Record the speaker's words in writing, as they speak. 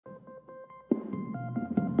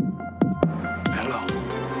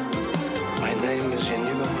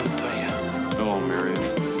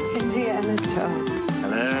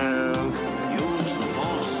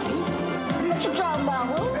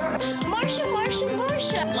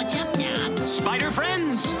spider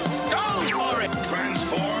friends? Go for it!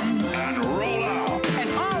 Transform and roll out. And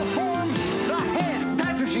I'll form the head.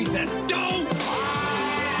 That's what she said. Don't!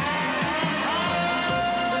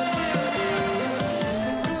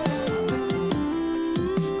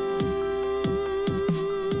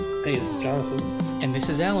 Hey, this is Jonathan. And this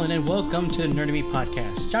is Alan, and welcome to the Nerd and Me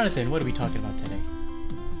podcast. Jonathan, what are we talking about today?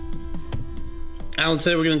 Alan,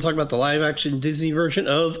 today we're going to talk about the live-action Disney version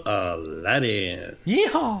of Aladdin.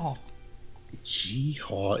 Yeehaw!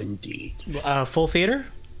 Yeehaw, indeed. Full theater?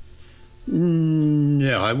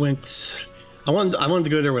 No, I wanted to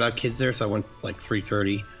go there without kids there, so I went like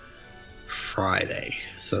 3:30 Friday.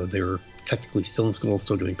 So they were technically still in school,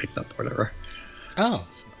 still getting picked up or whatever. Oh.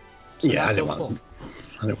 So yeah, I didn't want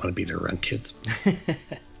to be there around kids.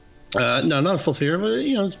 No, not a full theater, but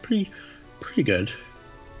it's pretty good.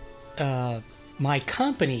 My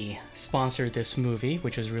company sponsored this movie,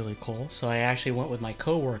 which was really cool. So I actually went with my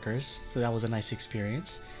coworkers, so that was a nice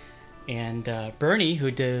experience. And Bernie, who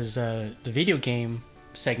does the video game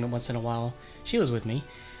segment once in a while, she was with me,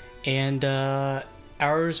 and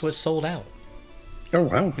ours was sold out. Oh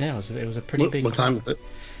wow! Yeah, it was a pretty big. What time was it?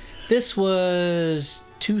 This was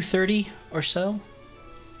 2:30 or so.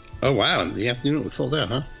 Oh wow! In the afternoon it was sold out,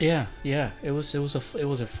 huh? Yeah. It was a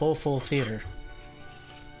full theater.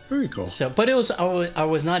 Very cool. So, but I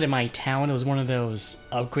was not in my town. It was one of those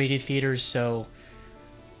upgraded theaters. So,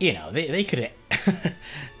 they could have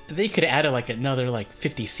they could have added like another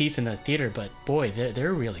 50 seats in the theater. But boy,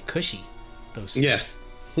 they're really cushy. Those seats. Yes.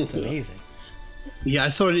 It's amazing. Yeah, I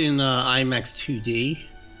saw it in IMAX 2D.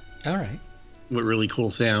 All right. With really cool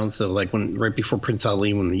sound. So right before Prince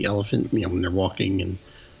Ali, when the elephant, when they're walking and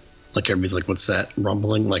everybody's like, "What's that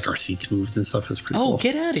rumbling?" Like our seats moved and stuff. It was pretty cool. Oh,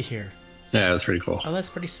 get out of here! Yeah, that's pretty cool. Oh, that's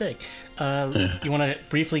pretty sick. You want to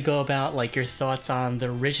briefly go about your thoughts on the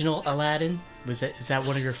original Aladdin? Is that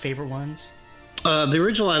one of your favorite ones? The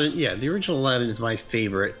original Aladdin, the original Aladdin is my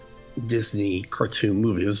favorite Disney cartoon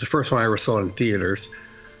movie. It was the first one I ever saw in theaters.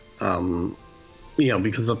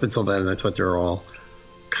 Because up until then, I thought they were all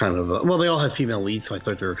kind of they all had female leads, so I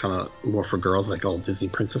thought they were kind of more for girls, like all Disney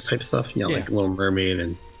princess type stuff. Like Little Mermaid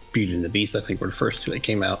and Beauty and the Beast. I think were the first two that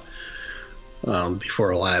came out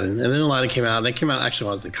before Aladdin, and then Aladdin came out. They came out actually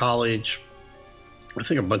when I was in college. I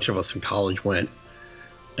think a bunch of us in college went,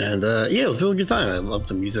 and it was a really good time. I loved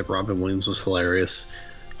the music. Robin Williams was hilarious.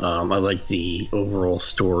 I liked the overall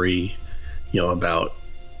story, about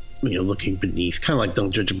looking beneath, kind of like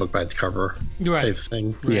don't judge a book by its cover type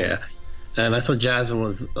thing. Right. Yeah. And I thought Jasmine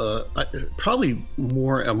was probably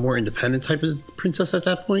a more independent type of princess at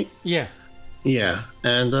that point. Yeah. Yeah.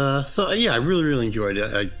 And I really, really enjoyed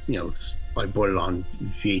it. I bought it on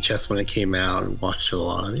VHS when it came out and watched it a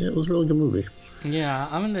lot. Yeah, it was a really good movie. Yeah,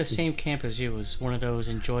 I'm in the same camp as you. It was one of those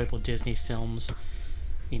enjoyable Disney films.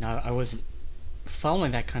 I wasn't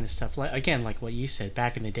following that kind of stuff. Like what you said,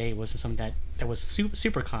 back in the day, it wasn't something that was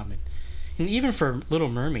super common. And even for Little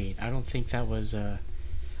Mermaid, I don't think that was...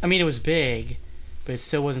 it was big, but it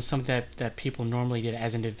still wasn't something that people normally did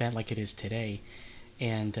as an event like it is today.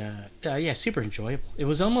 And, super enjoyable. It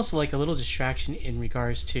was almost like a little distraction in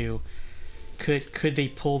regards to could they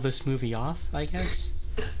pull this movie off, I guess?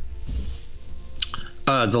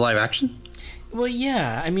 The live action? Well,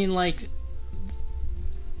 yeah.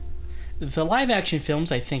 The live action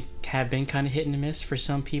films, I think, have been kind of hit and miss for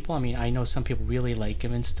some people. I know some people really like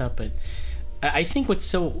them and stuff, but I think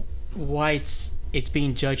why it's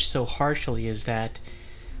being judged so harshly is that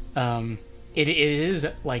it is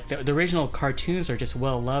like the original cartoons are just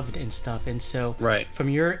well loved and stuff, and so right. From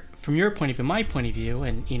your point of view, my point of view,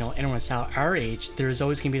 and anyone that's our age, there's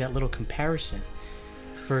always going to be that little comparison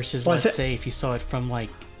versus let's say if you saw it from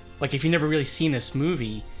like if you've never really seen this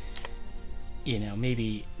movie,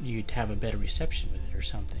 maybe you'd have a better reception with it or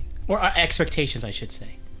something, or expectations, I should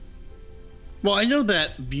say. Well, I know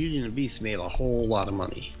that Beauty and the Beast made a whole lot of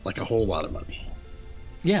money,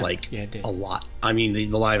 Yeah, it did. A lot.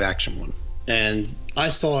 The live action one. And I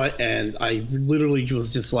saw it, and I literally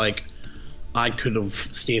was just like, I could have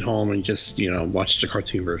stayed home and just, watched the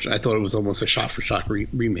cartoon version. I thought it was almost a shot-for-shot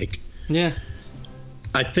remake. Yeah.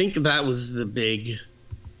 I think that was the big,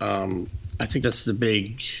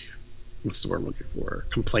 what's the word I'm looking for?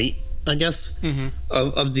 Complaint, I guess,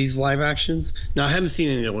 of these live actions. Now, I haven't seen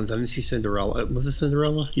any of the ones. I didn't see Cinderella. Was it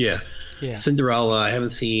Cinderella? Yeah. Cinderella. I haven't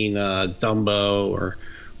seen Dumbo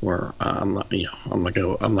or I'm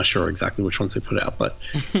not sure exactly which ones they put out, but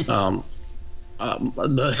the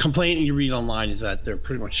complaint you read online is that they're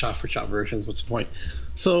pretty much shot-for-shot versions. What's the point?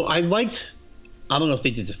 So I don't know if they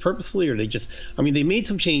did this purposefully or they just, they made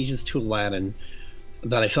some changes to Aladdin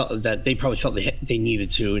that I felt that they probably felt they needed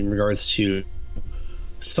to in regards to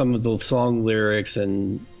some of the song lyrics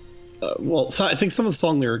and I think some of the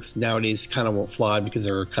song lyrics nowadays kind of won't fly because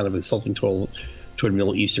they're kind of insulting toward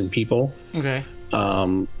Middle Eastern people. Okay.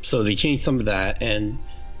 So they changed some of that, and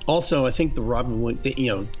also I think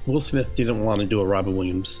Will Smith didn't want to do a Robin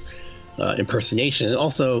Williams impersonation, and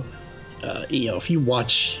also if you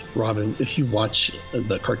watch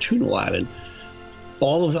the cartoon Aladdin, a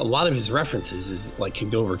lot of his references is like can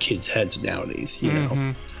go over kids' heads nowadays. You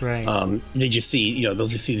know, right? They just see they'll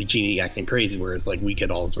just see the genie acting crazy, whereas like we get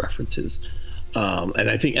all his references. And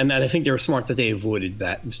I think they were smart that they avoided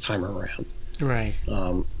that this time around. Right.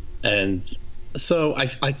 And so I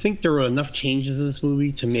think there were enough changes in this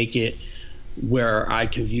movie to make it where I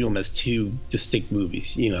can view them as two distinct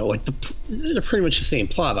movies. You know, like they're pretty much the same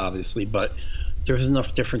plot, obviously, but there's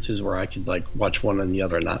enough differences where I could like watch one and the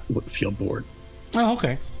other and not feel bored. Oh,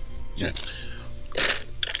 okay. Yeah.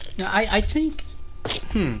 I think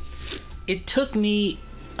it took me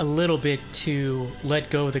a little bit to let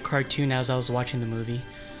go of the cartoon as I was watching the movie.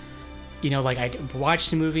 You know, like I watched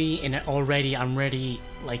the movie and already I'm ready,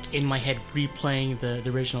 like in my head replaying the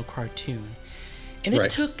original cartoon, and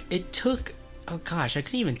it took oh gosh, I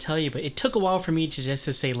couldn't even tell you, but it took a while for me to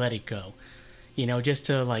say let it go. You know, just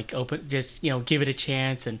to like give it a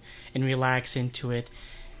chance and relax into it.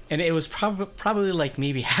 And it was probably like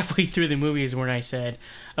maybe halfway through the movie is when I said,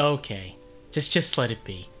 okay, just let it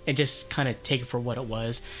be. And just kind of take it for what it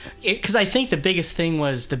was. Because I think the biggest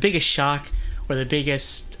shock or the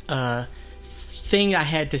biggest thing I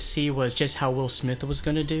had to see was just how Will Smith was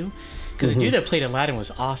going to do. Because the dude that played Aladdin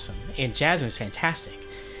was awesome. And Jasmine is fantastic.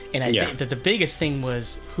 And I think that the biggest thing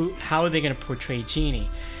was how are they going to portray Genie?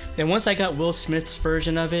 Then once I got Will Smith's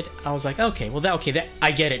version of it, I was like, okay,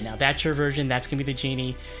 I get it now. That's your version. That's going to be the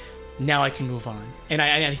Genie. Now I can move on. And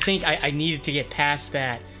I think I needed to get past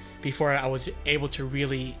that before I was able to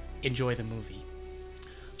really enjoy the movie.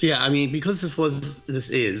 Yeah, I mean, because this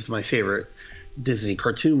is my favorite Disney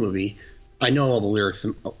cartoon movie, I know all the lyrics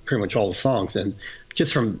and pretty much all the songs. And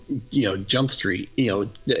just from, Jump Street,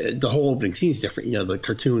 the whole opening scene is different. The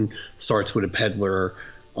cartoon starts with a peddler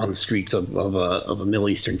on the streets of a Middle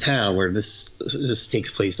Eastern town, where this takes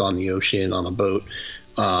place on the ocean on a boat,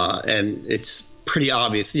 and it's pretty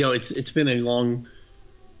obvious. It's been a long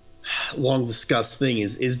discussed thing.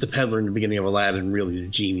 Is the peddler in the beginning of Aladdin really the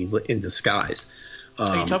genie in disguise?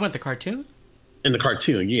 Are you talking about the cartoon? In the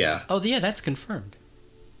cartoon, yeah. Oh, yeah, that's confirmed.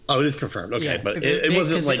 Oh, it is confirmed. Okay, yeah, but it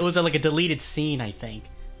wasn't like it was like a deleted scene, I think.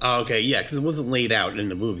 Oh, okay, yeah, because it wasn't laid out in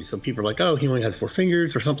the movie, so people are like, "Oh, he only had 4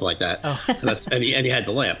 fingers" or something like that. Oh. and he had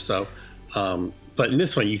the lamp. So, but in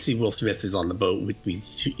this one, you see Will Smith is on the boat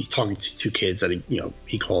he's talking to 2 kids that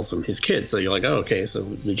he calls them his kids. So you're like, "Oh, okay." So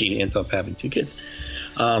the genie ends up having 2 kids.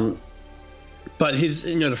 But his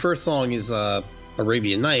the first song is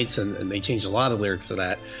Arabian Nights, and they changed a lot of lyrics to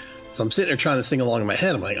that. So I'm sitting there trying to sing along in my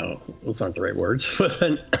head. I'm like, "Oh, those aren't the right words." But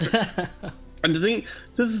then. And the thing,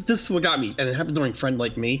 this is what got me, and it happened during Friend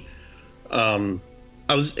Like Me. I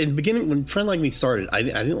was in the beginning when Friend Like Me started. I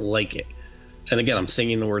didn't like it, and again, I'm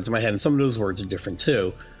singing the words in my head, and some of those words are different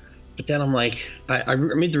too. But then I'm like, I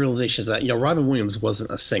made the realization that Robin Williams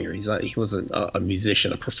wasn't a singer. He wasn't a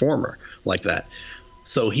musician, a performer like that.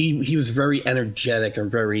 So he was very energetic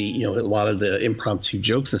and very a lot of the impromptu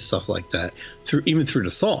jokes and stuff like that even through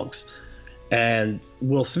the songs. And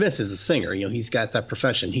Will Smith is a singer. He's got that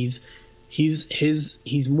profession. He's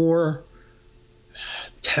more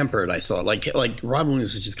tempered. I saw like Robin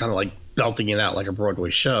Williams was just kind of like belting it out like a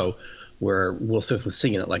Broadway show, where Will Smith was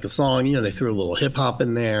singing it like a song. They threw a little hip hop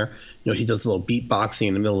in there. He does a little beatboxing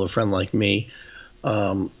in the middle of A Friend Like Me.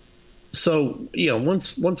 So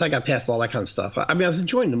once I got past all that kind of stuff, I was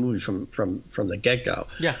enjoying the movie from the get go.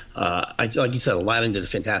 Yeah. Like you said, Aladdin did a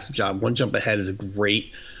fantastic job. One Jump Ahead is a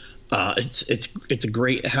great. It's a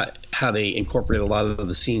great how they incorporate a lot of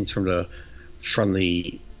the scenes from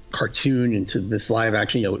the cartoon into this live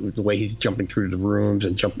action. The way he's jumping through the rooms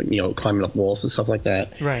and jumping, climbing up walls and stuff like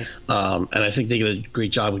that. Right. And I think they did a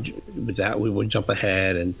great job with that. We would jump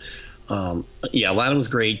ahead, and Aladdin was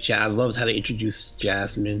great. I loved how they introduced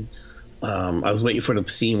Jasmine. I was waiting for the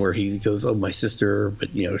scene where he goes, "Oh, my sister," but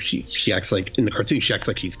she acts like in the cartoon she acts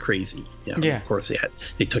like he's crazy. Yeah. Of course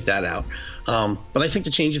they took that out. But I think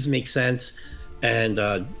the changes make sense, and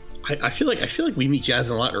I feel like we meet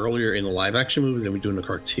Jasmine a lot earlier in the live action movie than we do in the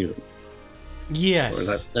cartoon.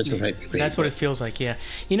 Yes, that's what it feels like. Yeah,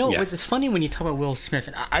 It's funny when you talk about Will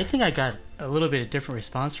Smith. I think I got a little bit of different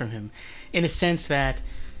response from him, in a sense that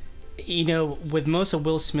with most of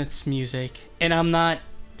Will Smith's music, and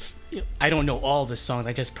I don't know all the songs.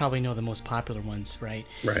 I just probably know the most popular ones, right?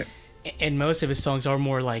 Right. And most of his songs are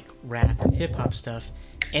more like rap, hip hop stuff.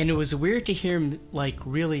 And it was weird to hear him like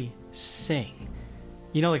really sing.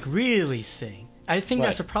 You know, like really sing. I think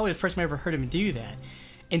that's probably the first time I ever heard him do that.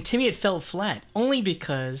 And to me, it fell flat only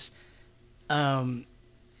because Mena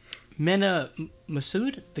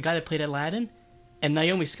Massoud, the guy that played Aladdin, and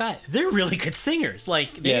Naomi Scott, they're really good singers.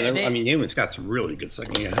 Like, Naomi Scott's really good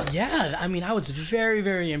singer. Yeah, I mean, I was very,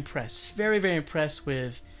 very impressed. Very, very impressed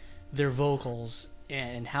with their vocals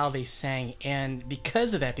and how they sang. And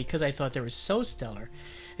because of that, because I thought they were so stellar,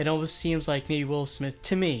 it almost seems like maybe Will Smith,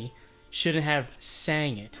 to me, shouldn't have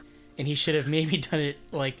sang it. And he should have maybe done it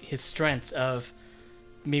like his strengths of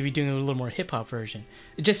maybe doing a little more hip-hop version.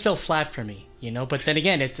 It just fell flat for me, you know? But then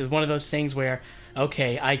again, it's one of those things where,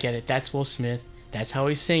 okay, I get it. That's Will Smith. That's how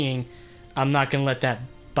he's singing. I'm not going to let that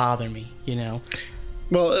bother me, you know?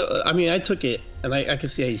 Well, I mean, I took it, and I can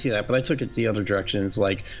see how you see that, but I took it the other direction. It's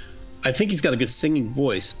like, I think he's got a good singing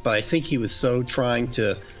voice, but I think he was so trying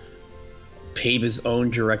to pave his own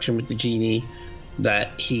direction with the genie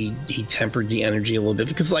that he tempered the energy a little bit,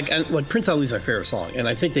 because like Prince Ali's my favorite song, and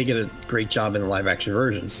I think they get a great job in the live action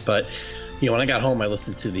version. But you know, when I got home, I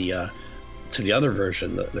listened to the other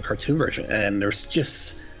version, the cartoon version, and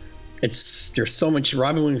there's so much.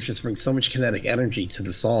 Robin Williams just brings so much kinetic energy to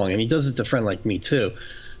the song, and he does it to Friend Like Me too.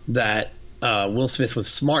 That Will Smith was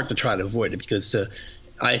smart to try to avoid it, because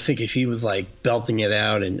I think if he was like belting it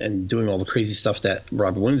out and doing all the crazy stuff that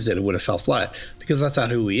Robin Williams did, it would have fell flat, because that's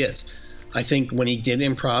not who he is. I think when he did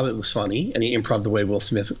improv, it was funny, and he improv the way Will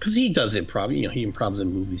Smith, because he does improv. You know, he improvs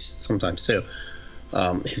in movies sometimes too,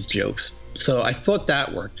 his jokes. So I thought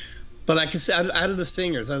that worked. But I could say out of the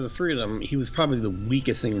singers, out of the three of them, he was probably the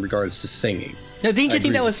weakest in regards to singing. Now, didn't you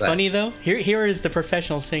think that was funny though? Here is the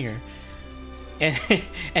professional singer,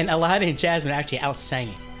 and Aladdin and Jasmine actually outsang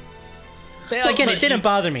it. But again, it didn't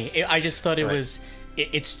bother me. I just thought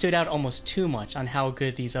it stood out almost too much on how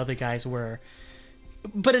good these other guys were.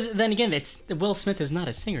 But then again, Will Smith is not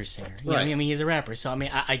a singer. You know what I mean? He's a rapper, so I mean,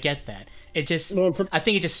 I get that. It just, I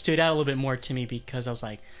think it just stood out a little bit more to me, because I was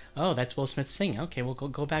like, oh, that's Will Smith singing. Okay, well,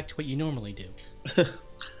 go back to what you normally do.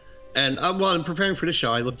 And while I'm preparing for the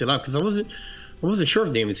show, I looked it up, because I wasn't sure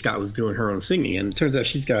if Naomi Scott was doing her own singing, and it turns out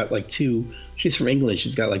she's got like she's from England.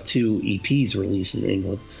 She's got like 2 EPs released in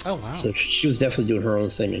England. Oh wow! So she was definitely doing her own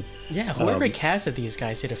singing. Yeah, whoever casted these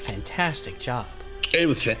guys did a fantastic job. It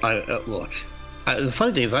was look. The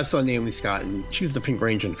funny thing is, I saw Naomi Scott, and she was the Pink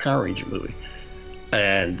Ranger in the Power Ranger movie.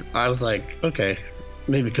 And I was like, okay,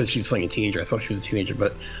 maybe because she was playing a teenager, I thought she was a teenager,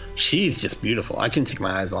 but she's just beautiful. I couldn't take my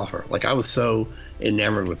eyes off her. Like, I was so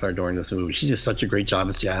enamored with her during this movie. She did such a great job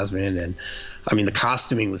as Jasmine, and I mean, the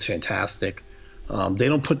costuming was fantastic. They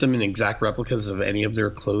don't put them in exact replicas of any of their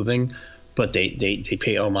clothing, but they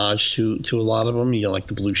pay homage to a lot of them. You know, like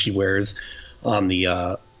the blue she wears on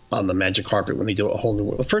the magic carpet when they do A Whole New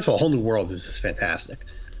World. First of all, A Whole New World is just fantastic.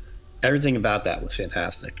 Everything about that was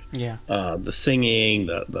fantastic. Yeah. The singing,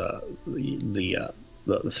 the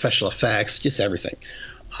special effects, just everything.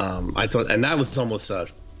 I thought, and that was almost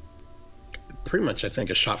pretty much, I think,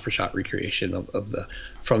 a shot-for-shot recreation of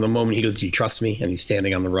from the moment he goes, "Do you trust me?" and he's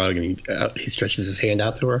standing on the rug and he stretches his hand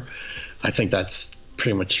out to her. I think that's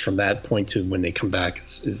pretty much from that point to when they come back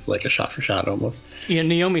is like a shot-for-shot almost. Yeah,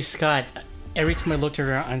 Naomi Scott. Every time I looked at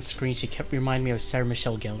her on screen, she kept reminding me of Sarah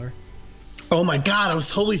Michelle Gellar. Oh my God, I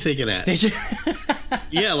was totally thinking that. Did you?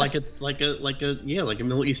 Yeah, like a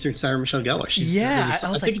Middle Eastern Sarah Michelle Gellar.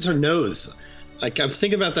 I think it's her nose. Like, I was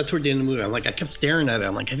thinking about that toward the end of the movie. I'm like, I kept staring at it.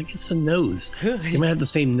 I'm like, I think it's the nose. They might have the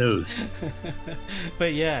same nose.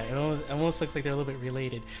 But yeah, it almost looks like they're a little bit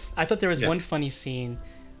related. I thought there was one funny scene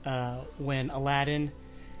when Aladdin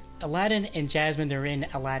and Jasmine, they're in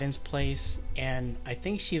Aladdin's place, and I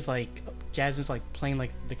think Jasmine's like playing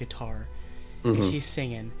like the guitar, and she's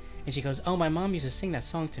singing, and she goes, "Oh, my mom used to sing that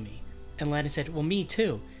song to me," and Aladdin said, "Well, me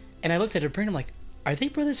too," and I looked at her brain, I'm like, are they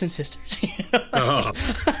brothers and sisters?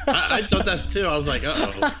 I thought that too. I was like,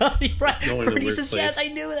 uh-oh. Right. Bernie says, yes, I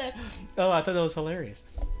knew that. Oh, I thought that was hilarious.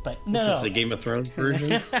 But no. This is the Game of Thrones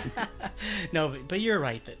version? No, but you're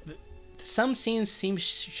right. Some scenes seem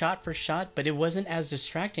shot for shot, but it wasn't as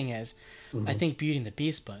distracting as I think Beauty and the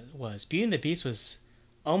Beast was. Beauty and the Beast was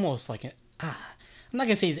almost like I'm not going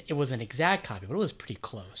to say it was an exact copy, but it was pretty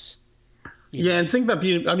close. Yeah, and think about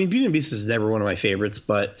Beauty and the Beast is never one of my favorites,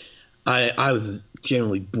 but I was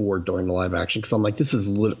generally bored during the live action because I'm like, this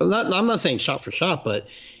is I'm not saying shot for shot, but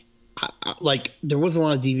like there wasn't a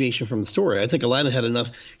lot of deviation from the story. I think Aladdin had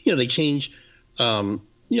enough. They change.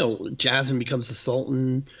 Jasmine becomes the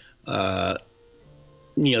Sultan.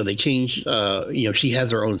 They change. She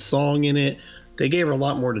has her own song in it. They gave her a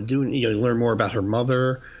lot more to do. Learn more about her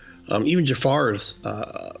mother. Even Jafar's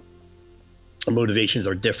motivations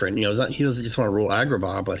are different. You know, he doesn't just want to rule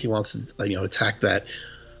Agrabah, but he wants to, attack that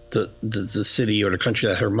the city or the country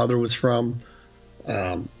that her mother was from.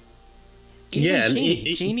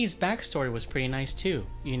 Genie's backstory was pretty nice too.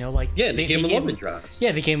 You know, like they gave him a love interest.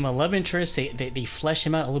 Yeah, they gave him a love interest. They fleshed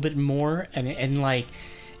him out a little bit more, and like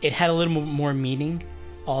it had a little more meaning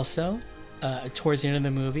also towards the end of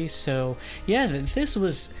the movie. So yeah, this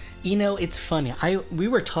was, it's funny. We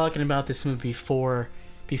were talking about this movie before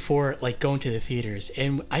like going to the theaters,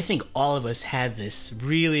 and I think all of us had this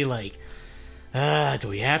really like, do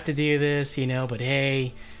we have to do this? But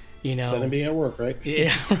hey. Let him be at work, right?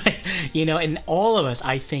 Yeah, right. And all of us,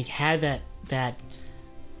 I think, had that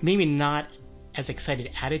maybe not as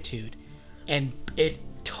excited attitude, and it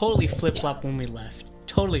totally flip-flopped when we left.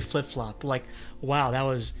 Totally flip-flopped. Like, wow, that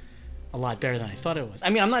was a lot better than I thought it was.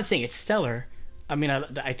 I mean, I'm not saying it's stellar. I mean,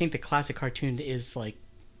 I think the classic cartoon is like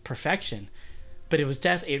perfection, but it was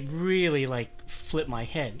it really like flipped my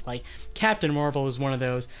head. Like Captain Marvel was one of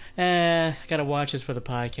those. I gotta watch this for the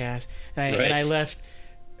podcast, and I left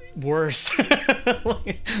worse.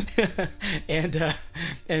 and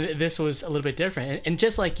this was a little bit different, and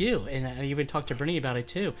just like you, and I even talked to Bernie about it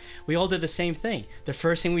too, we all did the same thing. The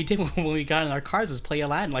first thing we did when we got in our cars was play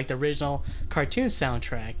Aladdin, like the original cartoon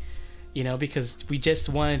soundtrack, because we just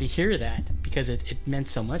wanted to hear that because it meant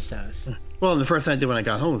so much to us. Well, and the first thing I did when I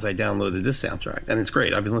got home was I downloaded this soundtrack, and it's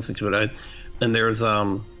great. I've been listening to it. And there's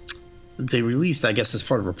they released, I guess as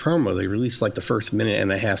part of a promo, they released like the first minute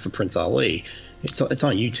and a half of Prince Ali. It's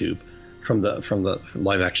on YouTube from the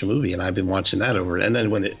live action movie, and I've been watching that over it. And then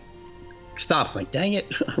when it stops, I'm like, dang it,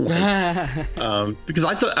 because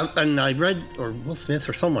I thought, and I read, or Will Smith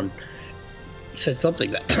or someone said something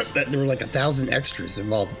that there were like 1,000 extras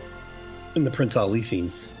involved in the Prince Ali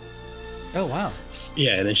scene. Oh wow!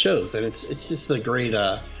 Yeah, and it shows, and it's just a great.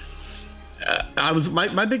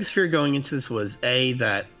 My biggest fear going into this was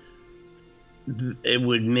that it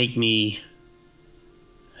would make me.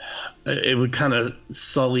 It would kind of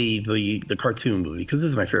sully the cartoon movie, because this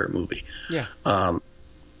is my favorite movie. Yeah.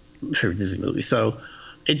 Favorite Disney movie. So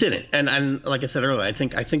it didn't. And like I said earlier, I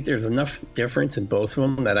think there's enough difference in both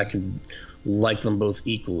of them that I could like them both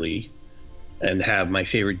equally and have my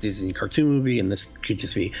favorite Disney cartoon movie. And this could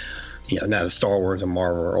just be, not a Star Wars or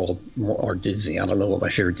Marvel or Disney. I don't know what my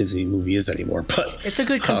favorite Disney movie is anymore, but it's a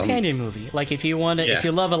good companion movie. Like if you want to, if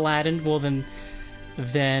you love Aladdin, well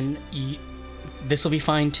then this will be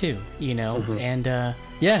fine too, mm-hmm.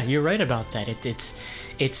 And you're right about that.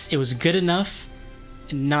 It was good enough,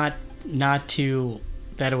 not to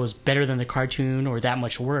that it was better than the cartoon or that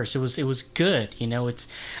much worse. It was good, and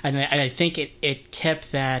I think it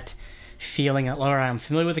kept that feeling. All right, I'm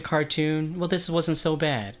familiar with the cartoon. Well, this wasn't so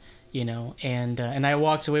bad, and I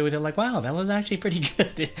walked away with it like, wow, that was actually pretty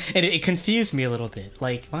good. And it confused me a little bit.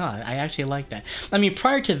 Like, wow, I actually like that. I mean,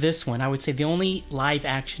 prior to this one, I would say the only live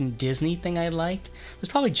action Disney thing I liked was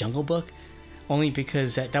probably Jungle Book, only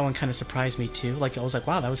because that one kind of surprised me too. Like, I was like,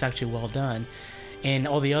 wow, that was actually well done. And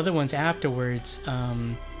all the other ones afterwards, I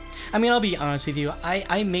mean, I'll be honest with you,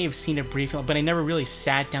 I may have seen it briefly, but I never really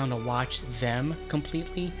sat down to watch them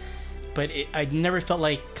completely. But I never felt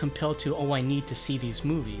like compelled to, I need to see these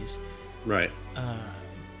movies. Right.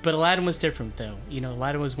 But Aladdin was different, though.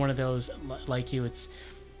 Aladdin was one of those, like you, it's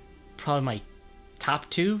probably my top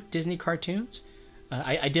 2 Disney cartoons.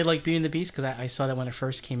 I did like Beauty and the Beast because I saw that when it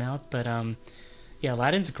first came out. But,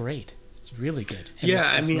 Aladdin's great. It's really good. And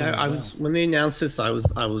I was when they announced this, I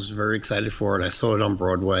was very excited for it. I saw it on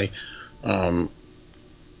Broadway.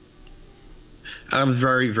 I was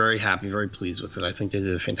very, very happy, very pleased with it. I think they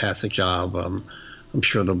did a fantastic job. I'm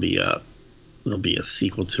sure there'll be a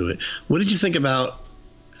sequel to it. What did you think about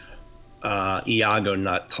Iago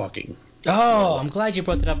not talking? Oh, I'm glad you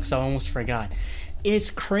brought that up because I almost forgot.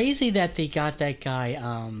 It's crazy that they got that guy.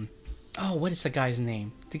 What is the guy's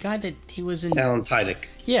name? The guy that he was in. Alan Tudyk.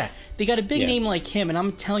 Yeah, they got a big name like him, and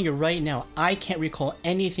I'm telling you right now, I can't recall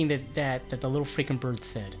anything that the little freaking bird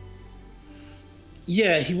said.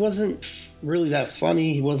 Yeah, he wasn't really that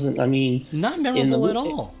funny. He wasn't, not memorable at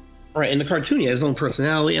all. Right, in the cartoon, he has his own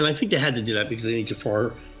personality, and I think they had to do that because they need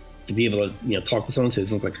Jafar to be able to, talk to someone so he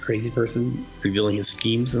doesn't look like a crazy person, revealing his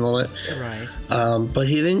schemes and all that. Right. But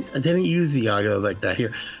he didn't use Iago like that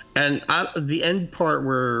here. And the end part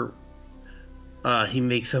where he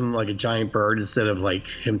makes him like a giant bird instead of like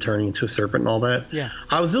him turning into a serpent and all that. Yeah.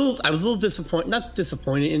 I was a little disappointed, not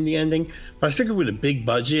disappointed in the ending, but I figured with a big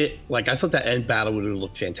budget, like I thought that end battle would have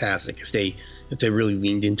looked fantastic if they really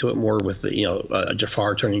leaned into it more with the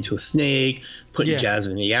Jafar turning into a snake, putting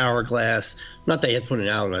Jasmine in the hourglass. Not that he had to put in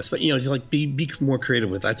an hourglass, but just like be more creative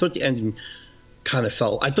with it. I thought the ending kind of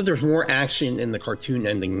felt. I thought there was more action in the cartoon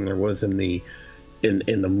ending than there was in the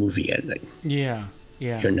movie ending. Yeah.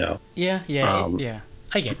 Yeah. You know. Yeah. Yeah.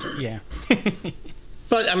 I get it. Yeah.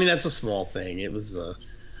 But I mean, that's a small thing. It was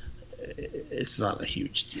it's not a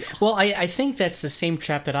huge deal. Well, I think that's the same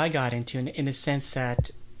trap that I got into in the sense that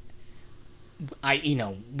we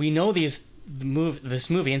know this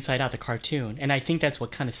movie Inside Out, the cartoon, and I think that's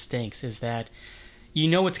what kind of stinks is that you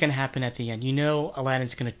know what's going to happen at the end. You know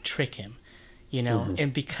Aladdin's going to trick him,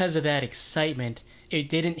 and because of that excitement, it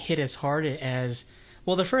didn't hit as hard as,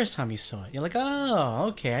 well, the first time you saw it. You're like, oh,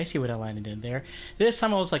 okay, I see what Aladdin did there. This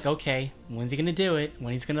time I was like, okay, when's he going to do it?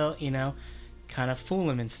 When he's going to, kind of fool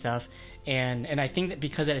him and stuff. And I think that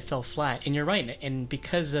because that it fell flat, and you're right, and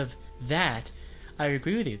because of that, I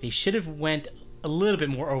agree with you. They should have went a little bit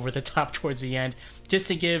more over the top towards the end, just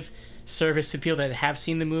to give service to people that have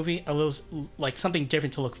seen the movie a little, like something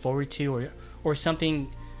different to look forward to, or something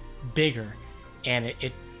bigger. And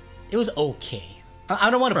it was okay. I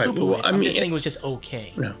don't want to poo-poo it. I'm just saying it was just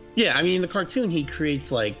okay. Yeah, I mean, in the cartoon, he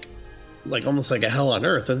creates like almost like a hell on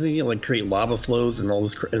earth, doesn't he? Like create lava flows and all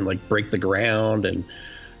this, and like break the ground, and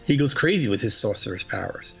he goes crazy with his sorcerer's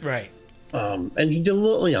powers. Right. And he did a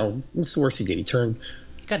little, what's the worst he did? He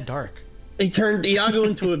got dark. He turned Iago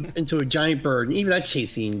into a giant bird, and even that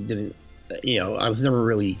chase scene didn't. I was never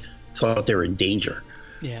really thought they were in danger.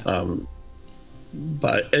 Yeah.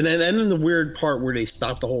 But and then the weird part where they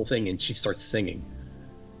stop the whole thing and she starts singing.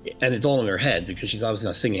 And it's all in her head because she's obviously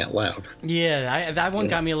not singing out loud. Yeah, that one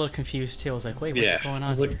got me a little confused too. I was like, wait, what's going on? I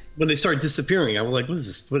was like, when they started disappearing, I was like, what is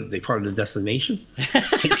this? What are they, part of the destination?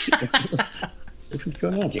 What's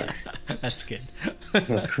going on here? That's good.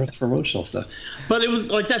 Cross promotional stuff. But it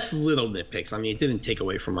was like, that's little nitpicks. I mean, it didn't take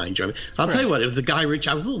away from my enjoyment. I'll tell you what, it was a Guy Ritchie.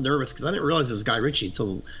 I was a little nervous because I didn't realize it was Guy Ritchie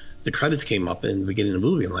until the credits came up in the beginning of the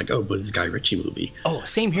movie. I'm like, oh, but it's a Guy Ritchie movie. Oh,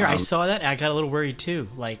 same here. I saw that and I got a little worried too.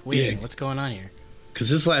 Like, wait, what's going on here? Because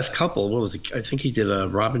this last couple, what was it? I think he did a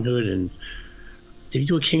Robin Hood, and did he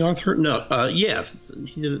do a King Arthur? No, yeah,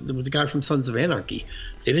 he did it with the guy from Sons of Anarchy.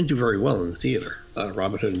 They didn't do very well in the theater,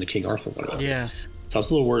 Robin Hood and the King Arthur one. Yeah. So I was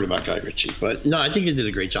a little worried about Guy Ritchie, but no, I think he did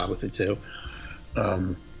a great job with it too.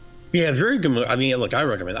 Yeah, very good movie. I mean, look, I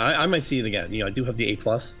recommend. I might see it again. I do have the A+.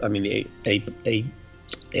 I mean, the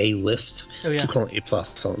A list. Oh yeah. I keep calling it A+. I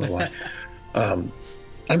don't know why.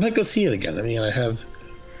 I might go see it again. I mean, I have.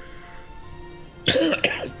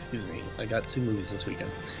 Excuse me. I got 2 movies this weekend,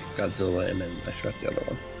 Godzilla, and then I forgot the other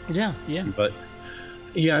one. Yeah. But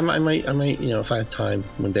yeah, I might. If I have time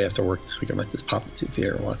one day after work this week, I might just pop into the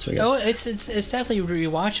theater and watch it again. Oh, it's definitely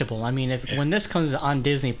rewatchable. I mean, when this comes on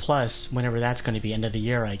Disney Plus, whenever that's going to be, end of the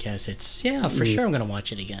year, I guess it's for sure. I'm going to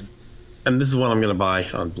watch it again. And this is one I'm going to buy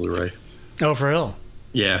on Blu-ray. Oh, for real?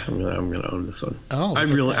 Yeah, I'm gonna own this one. Oh, I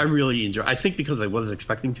really enjoy. I think because I wasn't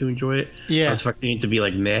expecting to enjoy it. Yeah. I was expecting it to be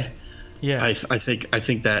like meh. Yeah, I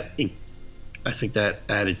think that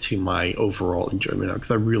added to my overall enjoyment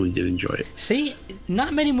because I really did enjoy it. See,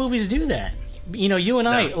 not many movies do that. You and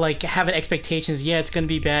I like having expectations. Yeah, it's going to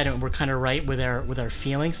be bad, and we're kind of right with our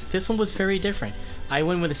feelings. This one was very different. I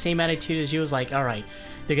went with the same attitude as you. I was like, all right,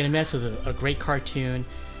 they're going to mess with a great cartoon.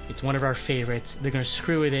 It's one of our favorites. They're going to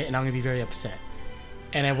screw with it, and I'm going to be very upset.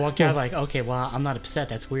 And I walked out like, okay, well, I'm not upset.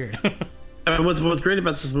 That's weird. What's great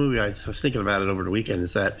about this movie, I was thinking about it over the weekend,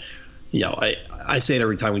 is that. I say it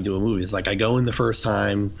every time we do a movie. It's like I go in the first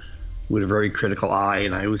time with a very critical eye,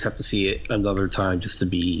 and I always have to see it another time just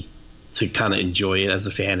to kind of enjoy it as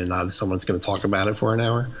a fan, and not if someone's going to talk about it for an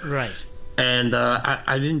hour. Right. And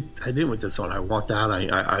I didn't with this one. I walked out.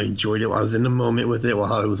 I enjoyed it. I was in the moment with it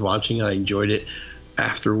while I was watching it. I enjoyed it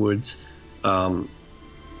afterwards.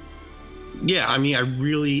 Yeah, I mean,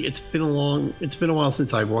 it's been a while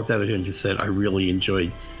since I walked out of here and just said I really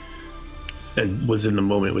enjoyed and was in the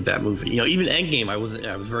moment with that movie. Even Endgame, I was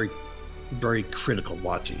very, very critical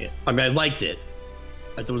watching it. I mean, I liked it.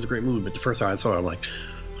 I thought it was a great movie, but the first time I saw it, I'm like,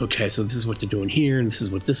 okay, so this is what they're doing here, and this is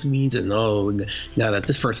what this means, and now that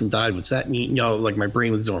this person died, what's that mean? Like my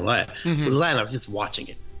brain was doing that. Mm-hmm. With that, I was just watching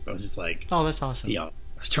it. I was just like, oh, that's awesome. I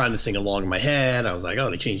was trying to sing along in my head. I was like,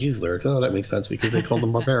 oh, they changed these lyrics. Oh, that makes sense because they called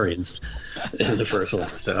them barbarians in the first one.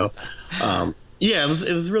 So, yeah, it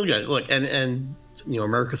was really good. Look, and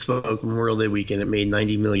America Spoke Memorial Day weekend. It made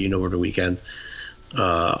 $90 million over the weekend,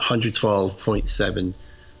 112.7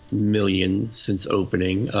 million since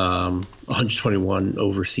opening, 121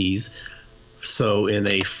 overseas. So in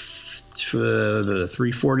the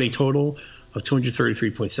 3-4 day total of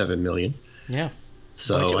 233.7 million. Yeah.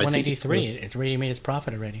 So 183. It's already made its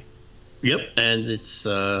profit already. Yep, and it's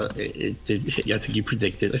it did. I think you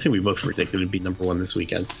predicted. I think we both predicted it'd be number 1 this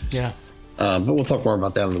weekend. Yeah. But we'll talk more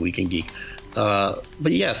about that on the Weekend Geek. But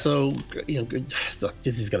yeah, so look,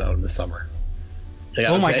 Disney's gonna own the summer.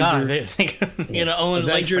 Oh my God, they're gonna own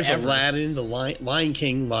Avengers, like forever. Aladdin, the Lion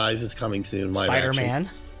King live is coming soon. Spider-Man,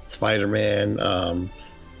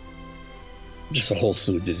 just a whole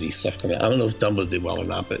slew of Disney stuff coming out. I don't know if Dumbo did well or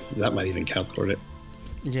not, but that might even count toward it.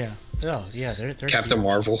 Yeah. Oh yeah, they're Captain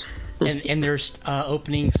Marvel. and there's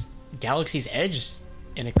opening Galaxy's Edge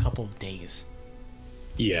in a couple of days.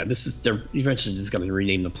 Yeah, they're eventually just going to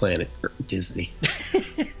rename the planet Disney.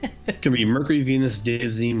 It's going to be Mercury, Venus,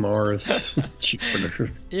 Disney, Mars,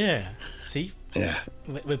 Jupiter. Yeah. See? Yeah.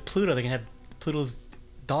 With Pluto, they can have Pluto's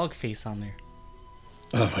dog face on there.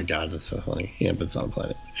 Oh my God, that's so funny. Yeah, but it's on a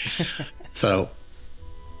planet. So,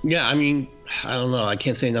 yeah, I mean, I don't know. I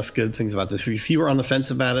can't say enough good things about this. If you were on the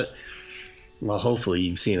fence about it, well, hopefully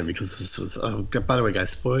you've seen it, because this was. Oh, by the way,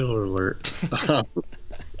 guys, spoiler alert.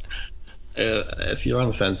 If you're on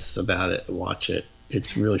the fence about it, watch it.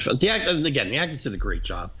 It's really fun. The actors did a great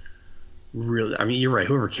job. Really, I mean, you're right.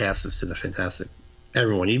 Whoever cast this did a fantastic.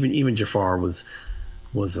 Everyone, even Jafar was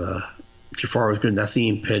good.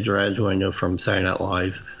 Nasim Pedrad, who I know from Saturday Night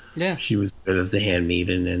Live, Yeah. she was good as the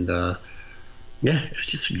handmaiden, and yeah, it's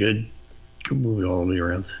just a good movie all the way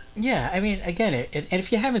around. Yeah, I mean, again, and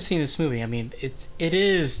if you haven't seen this movie, I mean, it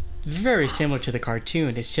is very similar to the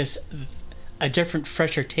cartoon. It's just a different,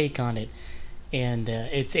 fresher take on it, and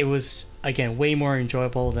it was, again, way more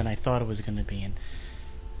enjoyable than I thought it was going to be, and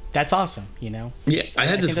that's awesome, you know. Yeah, I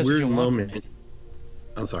had this think that's what weird you want from moment. it.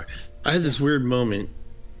 I'm sorry. I had this weird moment.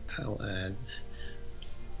 I'll add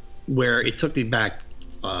where it took me back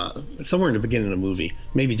somewhere in the beginning of the movie,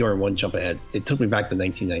 maybe during one jump ahead. It took me back to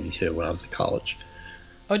 1992 when I was in college.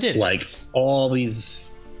 Oh, did it? Like, all these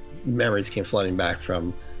memories came flooding back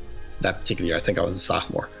from that particular year. I think I was a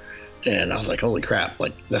sophomore, and I was like, "Holy crap!"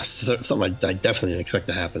 Like, that's something I definitely didn't expect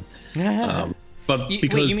to happen. But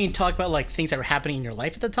because wait, you mean talk about like things that were happening in your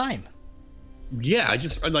life at the time? yeah, I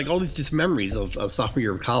just like all these just memories of sophomore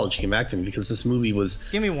year of college came back to me because this movie was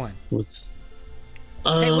Give me one.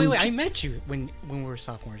 Hey, wait! I met you when we were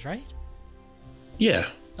sophomores, right? Yeah.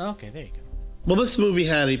 Okay, there you go. Well, this movie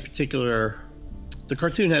had a particular. The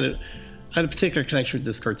cartoon had a particular connection with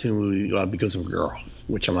this cartoon movie because of a girl,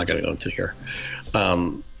 which I'm not going to go into here.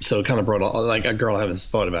 So it kind of brought like a girl I haven't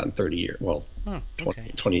thought about in 30 years. Well,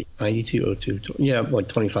 okay. 92, 02, yeah, like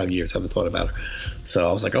 25 years I haven't thought about her. So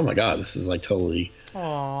I was like, oh my God, this is like totally.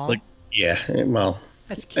 Aww. Like, yeah, well,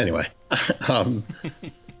 That's cute. anyway.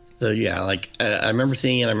 So yeah, like I remember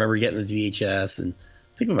seeing it. I remember getting the VHS, and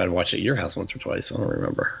I think we might have watched it at your house once or twice. I don't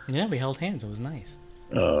remember. Yeah, we held hands. It was nice.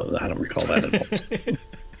 I don't recall that at all.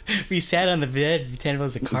 We sat on the bed, pretended it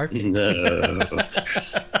was a carpet. No.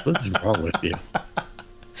 What's wrong with you?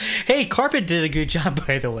 Hey, Carpet did a good job,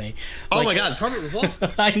 by the way. Oh my God, Carpet was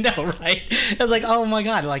awesome. I know, right? I was like, oh my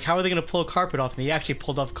God, like, how are they going to pull Carpet off? And they actually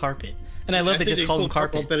pulled off Carpet. And I love they just called him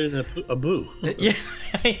Carpet. Better than Abu. Yeah,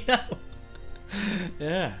 I know.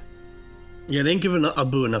 Yeah. Yeah, they didn't give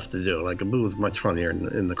Abu enough to do. Like, Abu was much funnier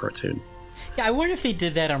in the cartoon. Yeah, I wonder if they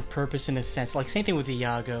did that on purpose in a sense. Like, same thing with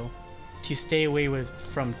Iago. To stay away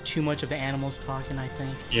from too much of the animals talking, I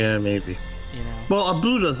think. Yeah, maybe. You know? Well,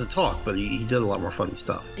 Abu doesn't talk, but he did a lot more funny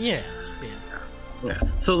stuff. Yeah. Yeah.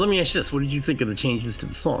 So let me ask you this. What did you think of the changes to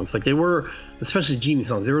the songs? Like, they were, especially Genie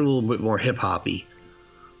songs, they were a little bit more hip-hop-y.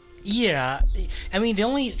 Yeah. I mean, the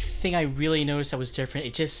only thing I really noticed that was different,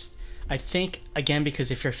 I think, again,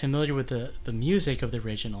 because if you're familiar with the music of the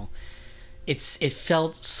original, it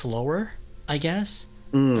felt slower, I guess.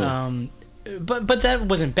 But that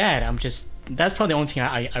wasn't bad. That's probably the only thing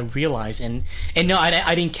I realized. And no,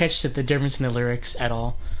 I didn't catch the difference in the lyrics at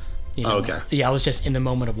all. You know? Okay. Yeah, I was just in the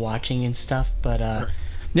moment of watching and stuff. But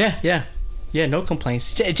yeah, no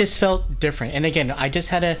complaints. It just felt different. And again, I just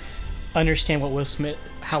had to understand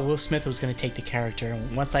how Will Smith was going to take the character.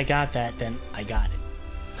 And once I got that, then I got it.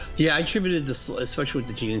 Yeah, I attributed this, especially with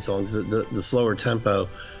the Genie songs, the slower tempo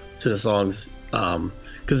to the songs.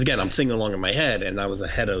 Because again, I'm singing along in my head, and I was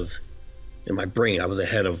ahead of. In my brain, I was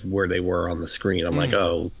ahead of where they were on the screen. I'm like,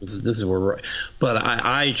 oh, this is where we're. But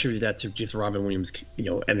I attribute that to just Robin Williams,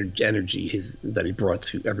 energy that he brought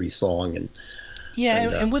to every song,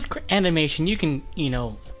 and with animation, you can,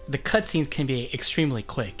 the cutscenes can be extremely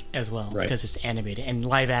quick as well because it's animated, and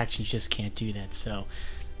live action you just can't do that. So,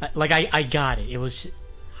 like, I got it. It was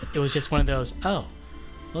just one of those. Oh,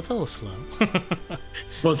 well, it's a little slow.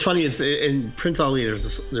 Well, it's funny. It's in Prince Ali.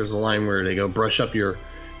 There's a line where they go, brush up your.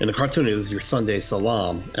 In the cartoon, it was your Sunday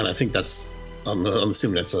salam, and I think that's. I'm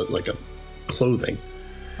assuming that's like a clothing.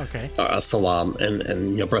 Okay. Salam,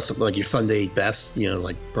 and brush up like your Sunday best,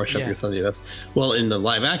 like brush up your Sunday best. Well, in the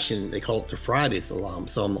live action, they call it the Friday Salam.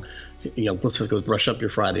 So I'm, Ghostface goes, brush up your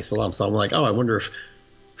Friday Salam. So I'm like, oh, I wonder if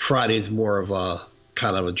Friday's more of a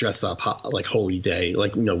kind of a dress up like holy day,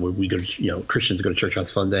 like when we go to, Christians go to church on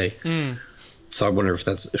Sunday. So I wonder if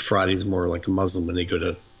Friday's more like a Muslim when they go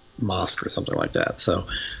to mosque or something like that. So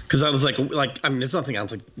because I was like I mean, there's nothing I don't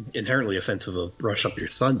think inherently offensive of brush up your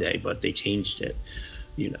Sunday, but they changed it,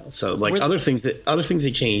 so like other things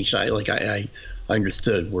they changed, I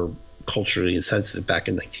understood were culturally insensitive back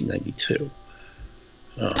in 1992.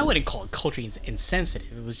 I wouldn't call it culturally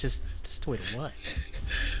insensitive. It was just the way it was.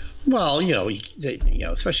 Well,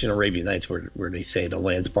 especially in Arabian Nights where they say the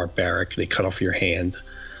land's barbaric, they cut off your hand,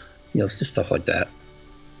 it's just stuff like that.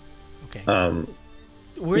 Okay.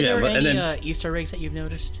 Were there any Easter eggs that you've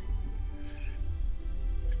noticed?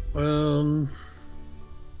 Nothing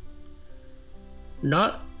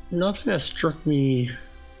that struck me.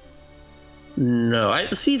 No,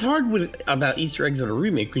 it's hard about Easter eggs in a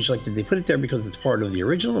remake because did they put it there because it's part of the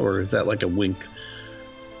original, or is that like a wink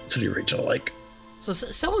to the original? Like, so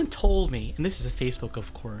someone told me, and this is a Facebook,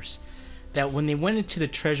 of course, that when they went into the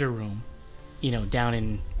treasure room, down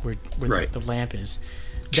in where the lamp is,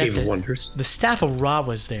 Cave of Wonders, the staff of Ra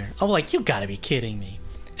was there. I'm like, you gotta be kidding me.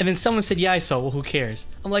 And then someone said, yeah, I saw. Well, who cares?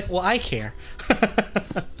 I'm like, well, I care.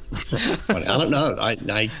 I don't know.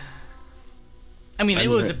 I mean, it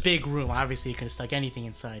was a big room. Obviously, you could have stuck anything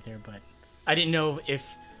inside there, but I didn't know if...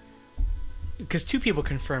 Because 2 people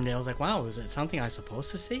confirmed it. I was like, wow, is it something I was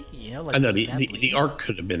supposed to see? I know, the Ark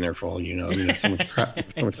could have been there for all you know. I mean, there's so much crap,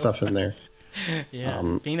 so much stuff in there.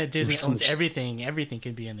 Yeah, being that Disney owns everything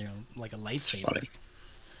could be in there, like a lightsaber.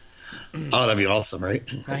 Oh, that'd be awesome, right?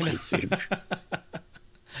 I know.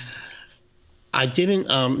 I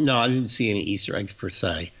didn't see any Easter eggs per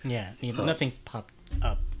se. Yeah, nothing popped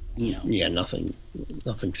up. Yeah, nothing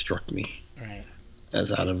struck me. Right.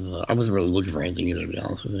 As out of, I wasn't really looking for anything either, to be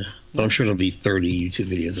honest with you. But I'm sure there'll be 30 YouTube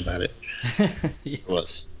videos about it. Yeah. It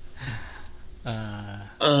was.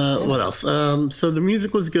 What else? So the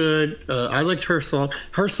music was good. I liked her song.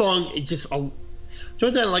 Her song, it just, you know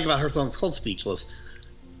what I like about her song? It's called Speechless.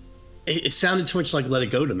 It sounded too much like Let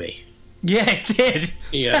It Go to me. Yeah, it did.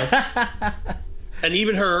 Yeah. And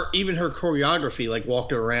even her choreography, like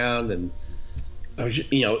walking around and,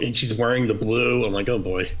 and she's wearing the blue. I'm like, oh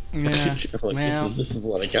boy. Yeah. This is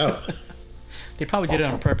Let It Go. They probably did it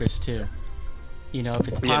on purpose too. If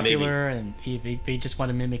it's popular and they just want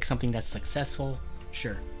to mimic something that's successful,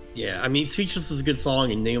 sure. Yeah, I mean, Speechless is a good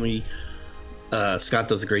song, and Naomi Scott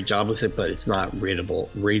does a great job with it, but it's not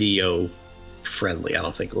radio friendly. I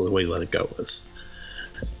don't think the way Let It Go was.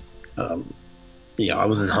 I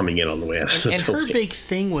wasn't humming it on the way out. And her big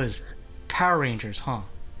thing was Power Rangers, huh?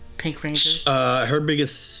 Pink Ranger? I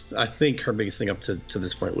think her biggest thing up to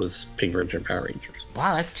this point was Pink Ranger and Power Rangers.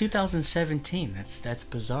 Wow, that's 2017. That's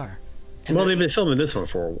bizarre. And they've been filming this one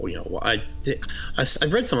for I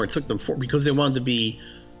read somewhere it took them because they wanted to be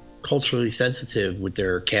culturally sensitive with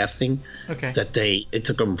their casting. Okay. That it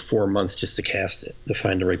took them 4 months just to cast it, to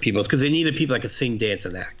find the right people, because they needed people that could sing, dance,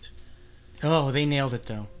 and act. Oh, they nailed it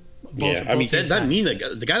though. Both that means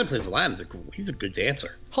the guy that plays Aladdin he's a good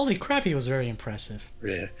dancer. Holy crap, he was very impressive.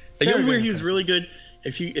 Yeah, where he was really good.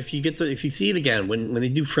 If you see it again when they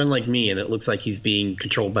do Friend Like Me and it looks like he's being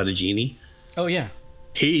controlled by the genie. Oh yeah,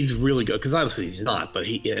 he's really good, because obviously he's not, but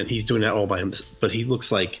he's doing that all by himself. But he looks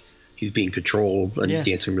like he's being controlled and he's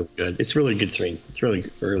dancing really good. It's really good scene. It's really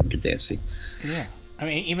really good dancing. Yeah, I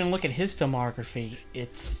mean, even look at his filmography.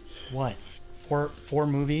 It's what, four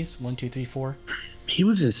movies? 1, 2, 3, 4. He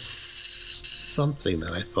was in something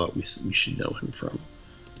that I thought we should know him from.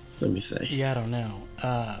 Let me say. Yeah, I don't know.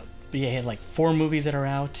 But yeah, he had like 4 movies that are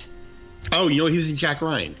out. Oh, he was in Jack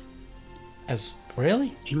Ryan.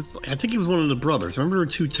 Really? I think he was one of the brothers. Remember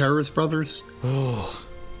the 2 terrorist brothers? Oh,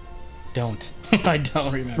 don't. I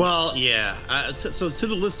don't remember. Well, yeah. So to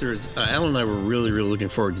the listeners, Alan and I were really, really looking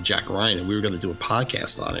forward to Jack Ryan, and we were going to do a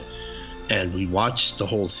podcast on it. And we watched the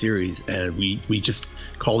whole series, and we just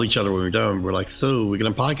called each other when we were done. We're like, so we're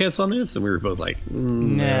going to podcast on this? And we were both like,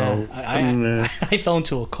 no. I fell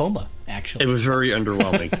into a coma, actually. It was very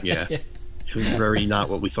underwhelming, yeah. It was very not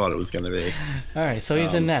what we thought it was going to be. All right, so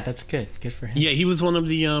he's in that. That's good. Good for him. Yeah, he was one of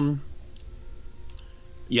the... I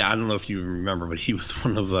don't know if you remember, but he was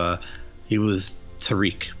one of... he was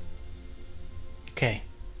Tariq. Okay.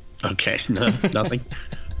 No, nothing?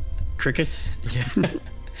 Crickets? Yeah.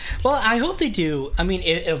 Well, I hope they do. I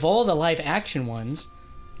mean, of all the live action ones,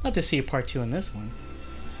 I'd love to see a part 2 in this one.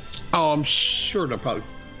 Oh, I'm sure they'll probably...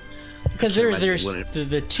 Because there's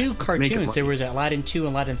the 2 cartoons. There was Aladdin 2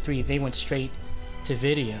 and Aladdin 3. They went straight to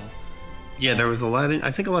video. Yeah, there was Aladdin.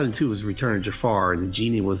 I think Aladdin 2 was Return of Jafar, and the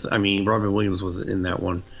genie was. I mean, Robin Williams was in that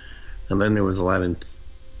one, and then there was Aladdin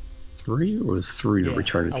 3, or was 3 the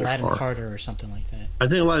Return of Aladdin Jafar? Carter or something like that. I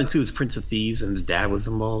think Aladdin 2 was Prince of Thieves, and his dad was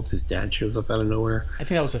involved. His dad shows up out of nowhere. I think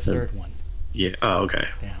that was the third one. Yeah. Oh, okay.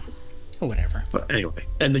 Yeah. Or whatever. But anyway,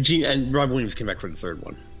 and the genie and Robin Williams came back for the third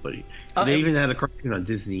one. But they even had a cartoon on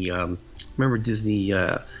Disney. Remember Disney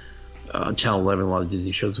Channel 11? A lot of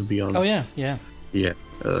Disney shows would be on. Oh yeah, yeah. Yeah,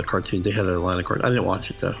 cartoon. They had a line of cartoon. I didn't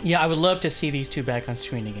watch it though. Yeah, I would love to see these two back on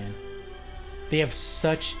screen again. They have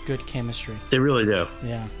such good chemistry. They really do.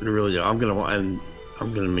 Yeah, they really do. I'm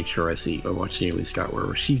gonna make sure I watch Naomi Scott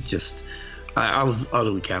where she's just. I was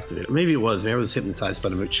utterly captivated. Maybe it was. Maybe I was hypnotized by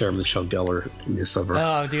the Sarah Michelle Gellar-ness of her.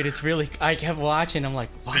 Oh, dude, it's really. I kept watching. I'm like,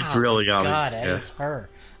 wow. It's really obvious. God, it's her.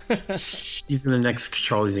 She's in the next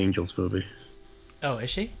Charlie's Angels movie. Oh, is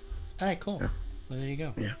she? All right, cool. Yeah. Well, there you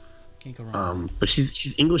go. Yeah. Can't go wrong. But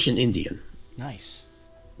she's English and Indian. Nice.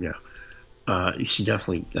 Yeah. She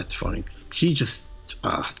definitely. That's funny. She just.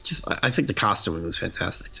 I think the costuming was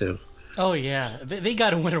fantastic too. Oh yeah, they got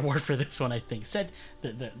to win an award for this one. I think. Said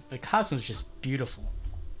the costume was just beautiful,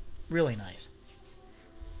 really nice.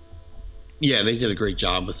 Yeah, they did a great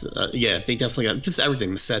job with it. Yeah, they definitely got just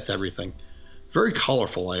everything, the sets, everything. Very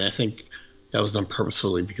colorful, and I think that was done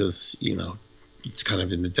purposefully because it's kind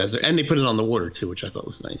of in the desert, and they put it on the water too, which I thought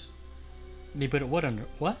was nice. They put it under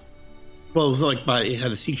what? Well, it was like it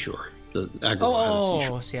had a seashore. The Agrabah had a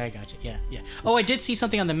seashore. Oh, see, I got you. Yeah, yeah. Oh, I did see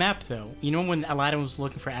something on the map though. You know when Aladdin was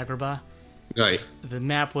looking for Agrabah? Right. The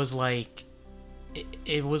map was like,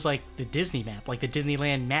 it was like the Disney map, like the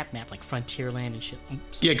Disneyland map, like Frontierland and shit.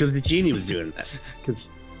 Yeah, because the genie was doing that.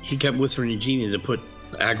 Because he kept whispering to Genie to put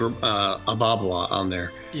Ababla on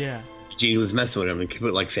there. Yeah. The genie was messing with him and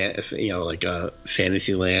put like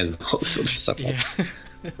Fantasyland and all this other stuff. Yeah.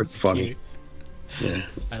 It's funny. Cute. Yeah.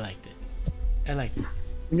 I liked it.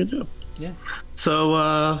 Good job. Yeah. So,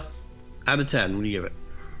 out of 10, what do you give it?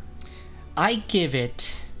 I give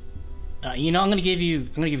it. I'm gonna give you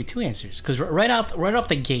two answers because right off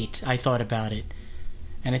the gate, I thought about it,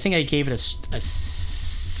 and I think I gave it a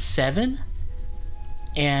 7.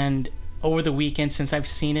 And over the weekend, since I've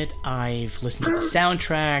seen it, I've listened to the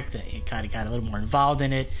soundtrack. It kind of got a little more involved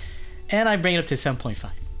in it, and I bring it up to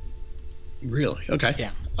 7.5. Really? Okay.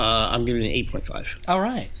 Yeah. I'm giving it an 8.5. All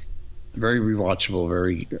right. Very rewatchable.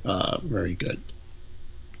 Very, very good.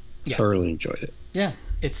 Yeah. Thoroughly enjoyed it. Yeah,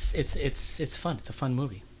 it's fun. It's a fun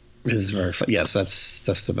movie. It is very fun. Yes,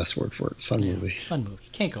 that's the best word for it. Fun movie. Fun movie.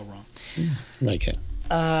 Can't go wrong. I can't.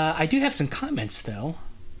 I do have some comments though.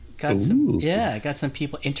 Got some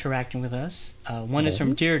people interacting with us. One is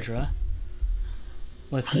from Deirdre.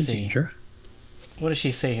 Let's see. Deirdre. What does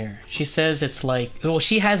she say here? She says it's like, well,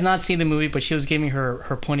 she has not seen the movie, but she was giving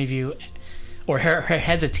her point of view, or her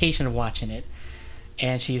hesitation of watching it,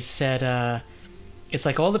 and she said it's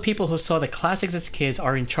like all the people who saw the classics as kids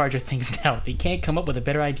are in charge of things now. They can't come up with a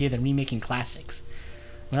better idea than remaking classics.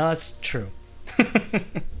 Well, that's true.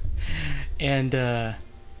 And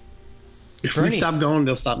if we stop going,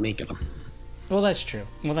 they'll stop making them. Well, that's true.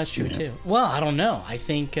 Too. Well, I don't know. I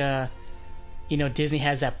think Disney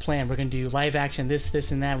has that plan. We're going to do live action,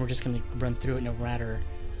 this, and that. And we're just going to run through it no matter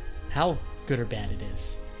how good or bad it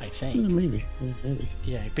is. I think. Maybe.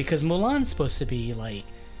 Yeah, because Mulan's supposed to be like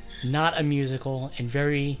not a musical and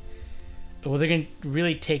very. Well, they're going to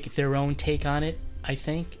really take their own take on it. I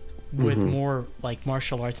think with more like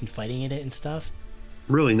martial arts and fighting in it and stuff.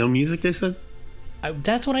 Really, no music? They said.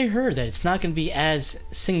 That's what I heard. That it's not going to be as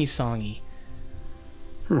singy-songy.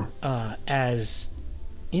 As.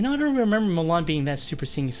 I don't remember Mulan being that super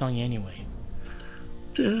singy-songy anyway.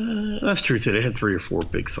 That's true too. They had 3 or 4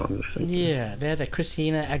 big songs, I think. Yeah, they had that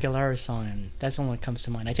Christina Aguilera song, and that's the one that comes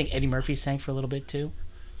to mind. I think Eddie Murphy sang for a little bit too.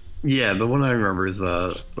 Yeah, the one I remember is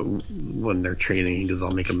when they're training, he goes,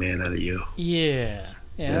 "I'll make a man out of you." Yeah,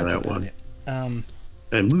 that's that one. It. And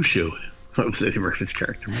Mushu. That was Eddie Murphy's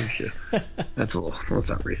character, Mushu. That's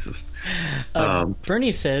not racist.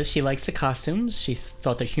 Bernie says she likes the costumes. She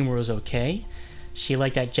thought the humor was okay. She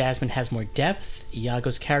liked that Jasmine has more depth.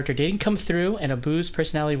 Iago's character didn't come through, and Abu's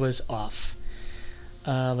personality was off.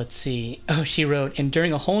 Let's see. Oh, she wrote, and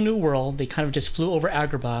during A Whole New World, they kind of just flew over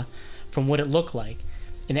Agrabah from what it looked like.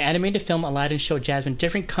 In the animated film, Aladdin showed Jasmine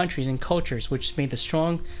different countries and cultures, which made the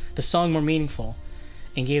song more meaningful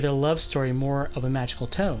and gave their love story more of a magical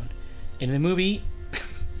tone. In the movie,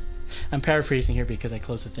 I'm paraphrasing here because I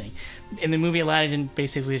closed the thing. In the movie, Aladdin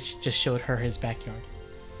basically just showed her his backyard.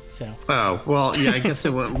 So. Oh, well, yeah, I guess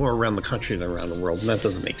they went more around the country than around the world, and that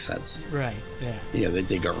doesn't make sense. Right, yeah. Yeah, they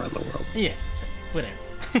did go around the world. Yeah, so, whatever.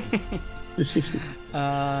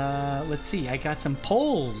 Let's see. I got some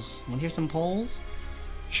polls. Want to hear some polls?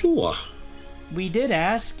 Sure. We did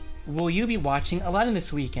ask, will you be watching Aladdin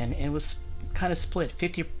this weekend? And it was kind of split.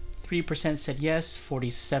 53% said yes,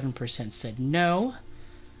 47% said no.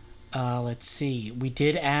 Let's see. We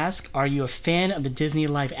did ask, are you a fan of the Disney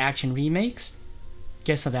live action remakes?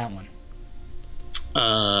 Guess on that one.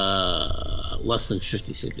 Less than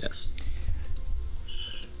 50 said yes.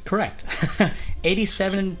 Correct.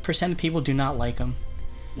 87% of people do not like them.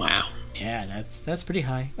 Wow. Yeah, that's pretty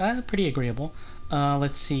high. Pretty agreeable.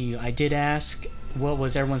 Let's see. I did ask, what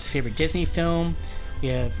was everyone's favorite Disney film? We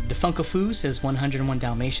have Defunko says 101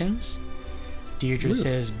 Dalmatians. Deirdre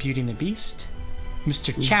says Beauty and the Beast.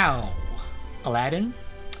 Mr. Chow, Aladdin.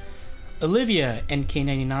 Olivia,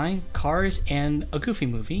 NK99, Cars, and a Goofy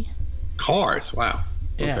movie. Cars, wow.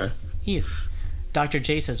 Yeah, Okay. easy. Dr.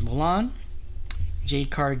 J says Mulan. J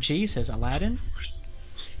Card G says Aladdin.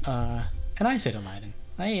 And I said Aladdin.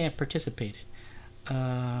 I participated.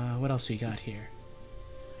 What else we got here?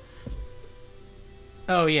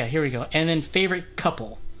 Oh yeah, here we go. And then favorite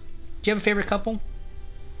couple. Do you have a favorite couple?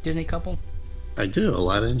 Disney couple? I do.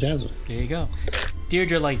 Aladdin and Jasmine. There you go.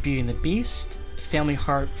 Deirdre like Beauty and the Beast. Family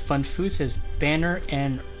Heart Fun Food says Banner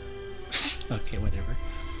and... okay, whatever.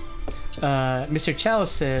 Mr. Chow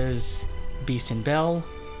says Beast and Belle.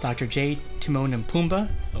 Dr. J, Timon and Pumbaa.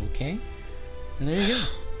 Okay. And there you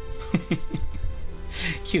go.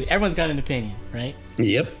 Cute. Everyone's got an opinion, right?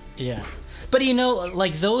 Yep. Yeah. But you know,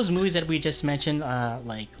 like those movies that we just mentioned,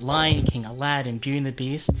 like Lion King, Aladdin, Beauty and the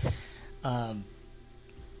Beast,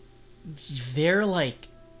 they're like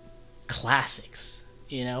classics.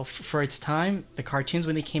 You know, for its time, the cartoons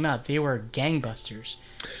when they came out, they were gangbusters,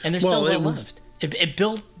 and they're so well loved. It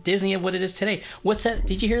built Disney at what it is today. What's that?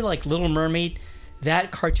 Did you hear like Little Mermaid?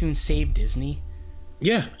 That cartoon saved Disney.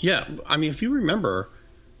 Yeah. I mean, if you remember,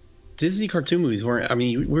 Disney cartoon movies weren't. I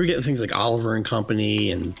mean, we were getting things like Oliver and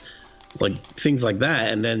Company and like things like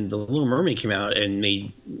that, and then the Little Mermaid came out and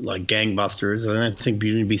made like gangbusters, and I think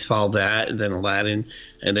Beauty and the Beast followed that, and then Aladdin,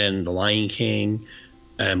 and then the Lion King,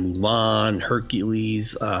 and Mulan,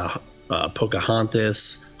 Hercules,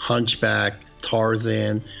 Pocahontas, Hunchback,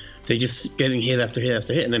 Tarzan. They just getting hit after hit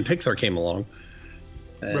after hit, and then Pixar came along.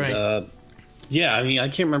 And, right. Yeah, I mean, I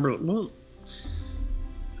can't remember. Well,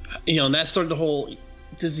 you know, and that started the whole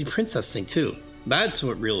Disney Princess thing too. That's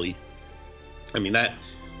what really. I mean, that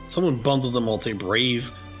someone bundled them all together.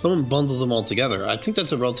 Brave. Someone bundled them all together. I think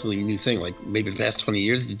that's a relatively new thing. Like maybe the past 20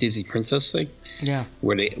 years, the Disney Princess thing. Yeah.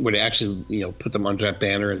 Where they actually put them under that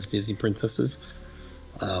banner as Disney princesses.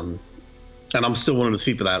 And I'm still one of those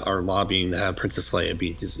people that are lobbying to have Princess Leia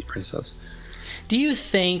be a Disney princess. Do you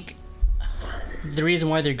think the reason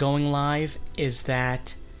why they're going live is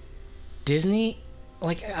that Disney,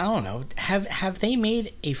 like, I don't know, have they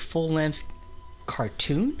made a full-length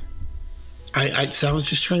cartoon? I was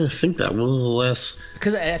just trying to think that. When was the last...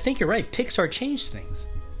 Because I think you're right. Pixar changed things.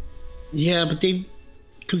 Yeah, but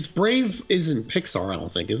because Brave isn't Pixar, I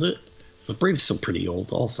don't think, is it? But Brave's still pretty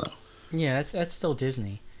old also. Yeah, that's still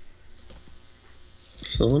Disney.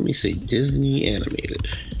 So let me see. Disney animated.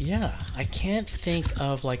 Yeah, I can't think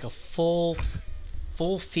of like a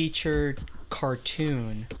full-featured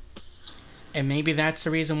cartoon. And maybe that's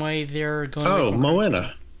the reason why they're going... Oh,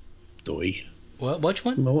 Moana. Doi. What? Which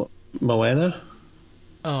one? Moana.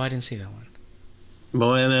 Oh, I didn't see that one.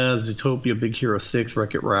 Moana, Zootopia, Big Hero 6,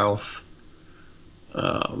 Wreck-It Ralph.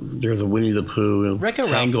 There's a Winnie the Pooh. Wreck-It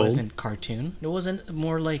Ralph wasn't cartoon. It wasn't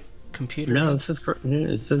more like computer. No, it says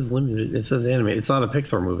limited. It says animated. It's not a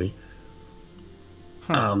Pixar movie.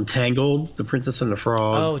 Huh. Tangled, The Princess and the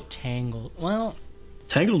Frog. Oh, Tangled. Well,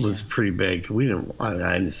 Tangled was pretty big.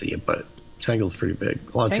 I didn't see it, but Tangled's pretty big.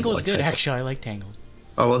 Tangled's good. Actually, I like Tangled.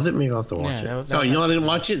 Oh, was it? Maybe I'll have to watch it. That you know I didn't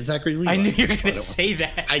watch it? Zachary Levi. I knew you were going to say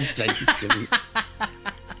that. I just didn't.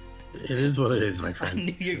 It is what it is, my friend. I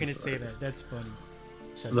knew you were going to say that. That's funny.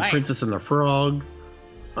 The Princess and the Frog.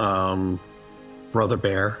 Brother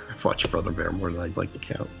Bear. I've watched Brother Bear more than I'd like to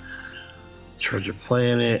count. Treasure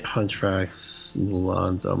Planet, Hunchbacks,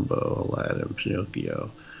 Mulan, Dumbo, Aladdin,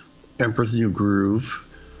 Pinocchio, Emperor's New Groove,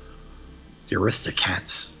 The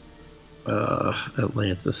Aristocats,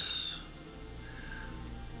 Atlantis.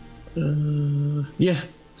 Yeah,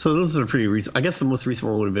 so those are pretty recent. I guess the most recent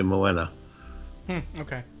one would have been Moana.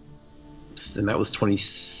 Okay. And that was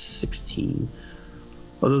 2016.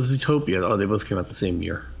 Although Zootopia, they both came out the same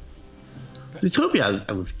year. Zootopia,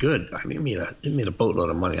 it was good. I mean, it made a boatload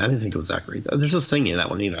of money. I didn't think it was that great. There's no singing in that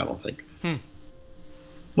one either, I don't think.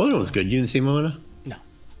 Moana was good. You didn't see Moana? No.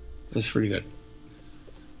 It was pretty good.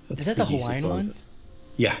 Is that the Hawaiian one?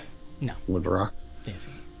 Yeah. No. With the Rock? Yes.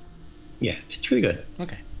 Yeah, it's pretty good.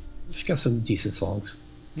 Okay. It's got some decent songs.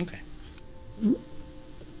 Okay.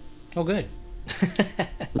 Oh, good.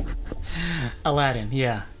 Aladdin,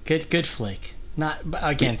 yeah, good flick. Not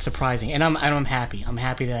again surprising, and I'm happy. I'm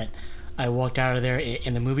happy that I walked out of there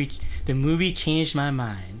and the movie changed my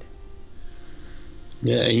mind.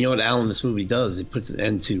 Yeah, and you know what, Alan, this movie does? It puts an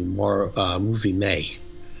end to more movie May.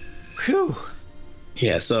 Whew.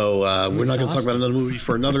 Yeah, so we're not going to talk about another movie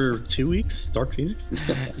for another 2 weeks. Dark Phoenix.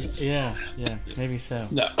 yeah, maybe so.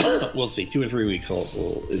 No, we'll see. 2 or 3 weeks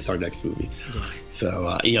is our next movie. Yeah.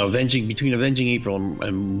 So between Avenging April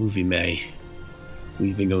and movie May,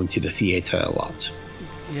 we've been going to the theater a lot.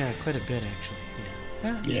 Yeah, quite a bit actually.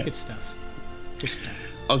 Yeah, it's good stuff. Good stuff.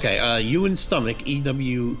 Okay, Ewan Stomach,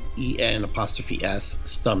 EWEN''S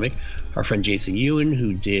Stomach, our friend Jason Ewan,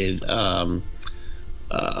 who did a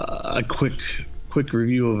quick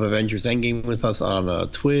review of Avengers Endgame with us on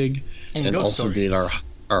Twig, and also did our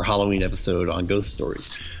Halloween episode on Ghost Stories.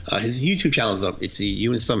 His YouTube channel is up. It's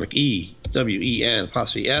Ewan Stomach,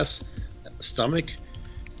 EWEN''S Stomach,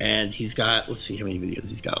 and he's got, let's see how many videos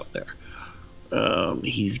he's got up there.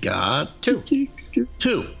 He's got two.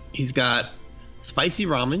 He's got Spicy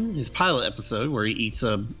Ramen, his pilot episode where he eats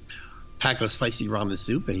a packet of spicy ramen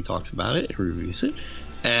soup and he talks about it and reviews it.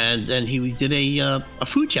 And then he did a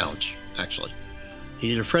food challenge, actually. He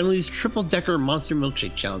did a Friendly's triple-decker monster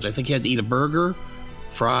milkshake challenge. I think he had to eat a burger,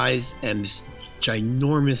 fries, and this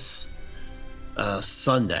ginormous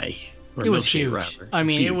sundae. It was huge. Rather. I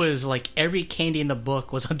mean, it was like every candy in the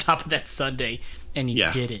book was on top of that sundae, and he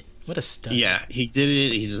did it. What a stud! Yeah, he did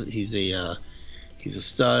it. He's a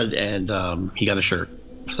stud, and he got a shirt,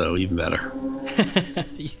 so even better.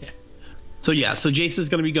 Yeah. So Jason's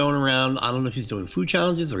going to be going around. I don't know if he's doing food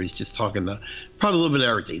challenges or he's just talking to probably a little bit of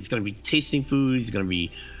everything. He's going to be tasting food. He's going to be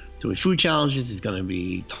doing food challenges. He's going to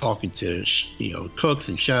be talking to cooks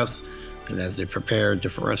and chefs, and as they prepare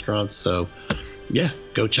different restaurants. So yeah,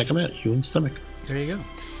 go check him out. Ewan Stomach. There you go.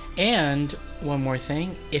 And one more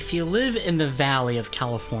thing: if you live in the Valley of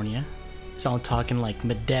California, so I'm talking like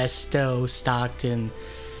Modesto, Stockton,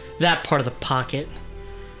 that part of the pocket.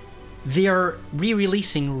 They are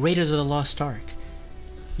re-releasing Raiders of the Lost Ark.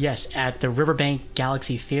 Yes, at the Riverbank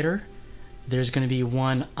Galaxy Theater. There's going to be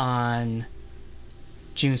one on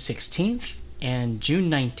June 16th and June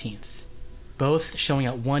 19th. Both showing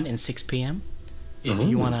at 1 and 6 p.m. If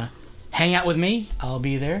you want to hang out with me, I'll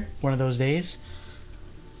be there one of those days.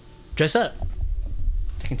 Dress up.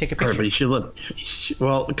 I can take a picture. Everybody should look.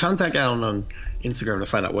 Well, contact Alan on Instagram to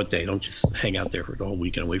find out what day. Don't just hang out there for the whole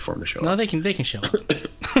weekend and wait for him to show up. No, they can show up.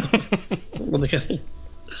 Well, they can.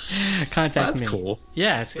 Contact me. That's cool.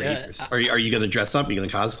 Yeah. Are you going to dress up? Are you going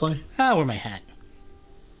to cosplay? I'll wear my hat.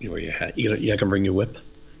 You wear your hat. You can bring your whip.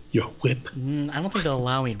 Your whip. I don't think they'll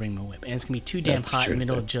allow me to bring my whip, and it's gonna be too damn hot in the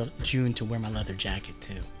middle of June to wear my leather jacket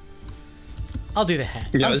too. I'll do the hat.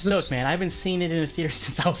 I'm stoked, man. I haven't seen it in the theater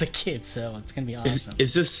since I was a kid, so it's gonna be awesome.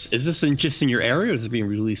 Is this just in your area, or is it being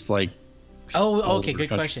released like? Oh, okay, good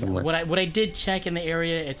question. Somewhere? What I did check in the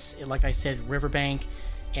area, it's like I said, Riverbank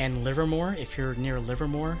and Livermore. If you're near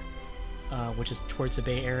Livermore, which is towards the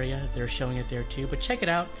Bay Area, they're showing it there too. But check it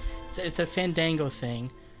out. It's a Fandango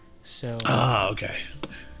thing. So. Okay.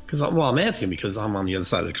 I'm asking because I'm on the other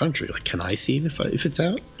side of the country. Like, can I see it if it's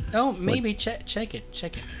out? Oh, maybe check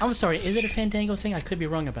it. I'm sorry. Is it a Fandango thing? I could be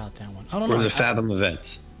wrong about that one. I don't know. Or is it Fathom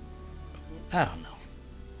Events? I don't know.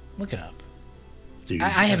 Look it up. Dude,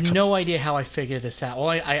 I have no idea how I figured this out. Well,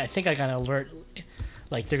 I think I got an alert.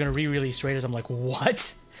 Like they're gonna re-release Raiders. I'm like,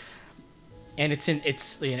 what? And it's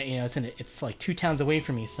like 2 towns away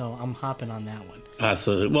from me, so I'm hopping on that one.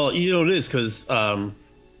 Absolutely. Well, you know it is because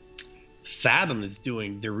Fathom is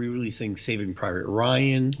they're re-releasing Saving Private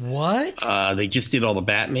Ryan. What? They just did all the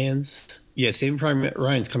Batmans. Yeah, Saving Private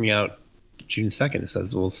Ryan's coming out June 2nd. It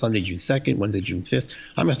says, Sunday, June 2nd, Wednesday, June 5th.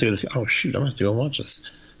 I'm going to have to go. I'm going to have to go and watch this.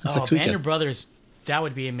 Band of Brothers, that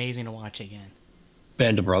would be amazing to watch again.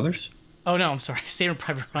 Band of Brothers? Oh, no, I'm sorry. Saving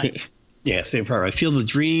Private Ryan. Yeah, Saving Private Ryan. Field of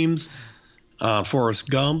Dreams, Forrest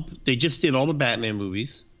Gump. They just did all the Batman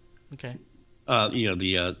movies. Okay.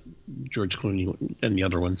 The George Clooney and the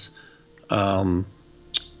other ones.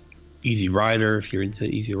 Easy Rider, if you're into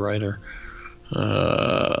Easy Rider.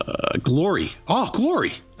 Glory.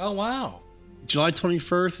 Glory. Oh, wow. July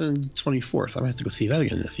 21st and 24th. I'm going to have to go see that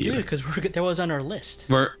again in the theater. Dude, because that was on our list.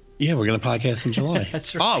 We're going to podcast in July.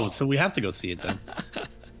 That's right. So we have to go see it then.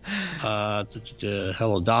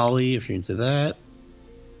 Hello, Dolly, if you're into that.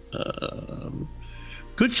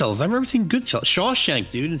 Goodfellas. I remember seeing Goodfellas.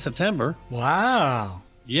 Shawshank, dude, in September. Wow.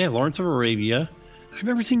 Yeah, Lawrence of Arabia. I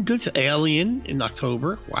remember seeing Goodfellas. Alien in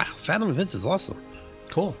October. Wow, Fathom Events is awesome.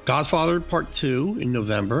 Cool. Godfather Part 2 in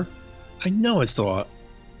November. I know I saw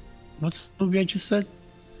what's the movie I just said?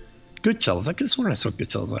 Goodfellas. I could have sworn I saw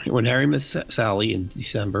Goodfellas. When Harry Met Sally in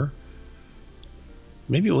December.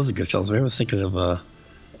 Maybe it wasn't Goodfellas. Maybe I was thinking of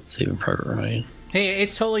Saving Private Ryan. Hey,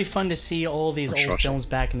 it's totally fun to see all these old films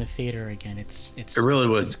back in the theater again. It really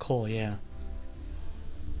would. It's cool, yeah.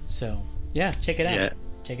 So, yeah, check it out. Yeah.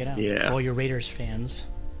 Check it out. Yeah. For all your Raiders fans.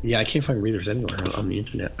 Yeah, I can't find Raiders anywhere on the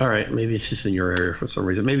internet. All right, maybe it's just in your area for some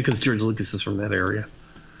reason. Maybe because George Lucas is from that area.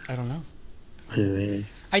 I don't know. Yeah.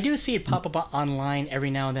 I do see it pop up online every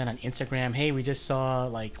now and then on Instagram. Hey, we just saw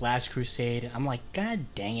like Last Crusade. I'm like, God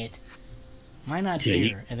dang it. Why not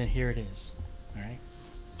here? And then here it is. All right.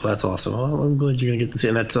 Well, that's awesome. Well, I'm glad you're going to get to see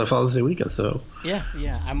it. And that's Father's Day weekend, so. Yeah.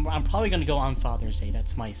 I'm probably going to go on Father's Day.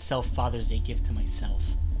 That's my Father's Day gift to myself.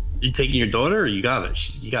 You taking your daughter, or you got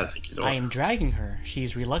it? You got to take your daughter. I am dragging her.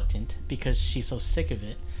 She's reluctant because she's so sick of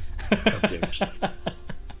it.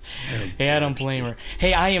 Hey, I don't blame her.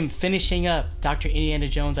 Hey, I am finishing up Dr. Indiana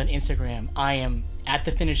Jones on Instagram. I am at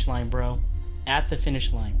the finish line, bro. At the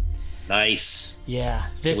finish line. Nice. Yeah.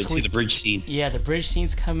 This week. See the bridge scene. Yeah, the bridge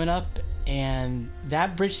scene's coming up, and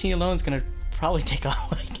that bridge scene alone is gonna probably take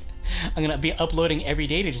off. I'm gonna be uploading every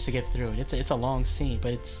day just to get through it. It's a long scene,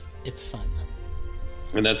 but it's fun.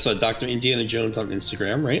 And that's Dr. Indiana Jones on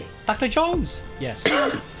Instagram, right? Dr. Jones. Yes.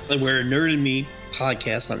 And we're Nerd and Me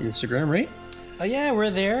Podcast on Instagram, right? Oh yeah, we're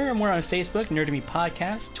there, and we're on Facebook, Nerd and Me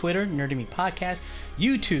Podcast, Twitter, Nerd and Me Podcast,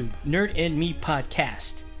 YouTube, Nerd and Me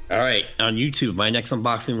Podcast. All right, on YouTube, my next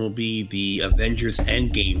unboxing will be the Avengers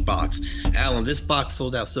Endgame box. Alan, this box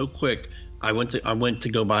sold out so quick. I went to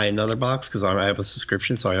go buy another box because I have a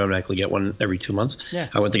subscription, so I automatically get one every 2 months. Yeah.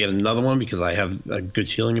 I went to get another one because I have a good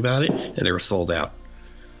feeling about it, and they were sold out.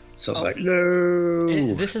 So I was like,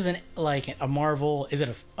 no. This isn't like a Marvel. Is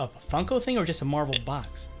it a Funko thing or just a Marvel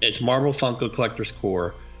box? It's Marvel Funko Collector's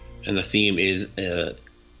Core, and the theme is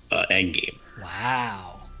Endgame.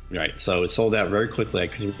 Wow. Right, so it sold out very quickly. I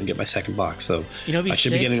couldn't even get my second box, so I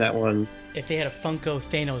should be getting that one. If they had a Funko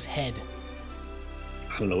Thanos head.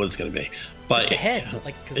 I don't know what it's going to be. But just the head.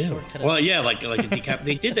 Well, yeah, like a decap.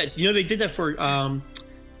 They did that. They did that for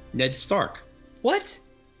Ned Stark. What?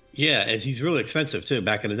 Yeah, and he's really expensive too.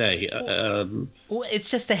 Back in the day,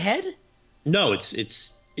 it's just the head. No,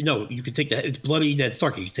 it's you can take the. It's bloody Ned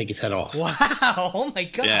Stark. You can take his head off. Wow! Oh my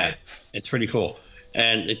god! Yeah, it's pretty cool,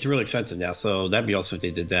 and it's really expensive now. So that'd be awesome if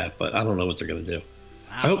they did that. But I don't know what they're gonna do. Wow.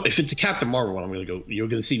 I hope if it's a Captain Marvel one, you're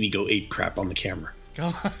gonna see me go ape crap on the camera. Go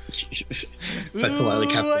on. I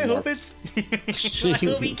hope it's. I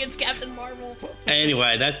hope he gets Captain Marvel.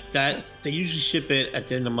 Anyway, that they usually ship it at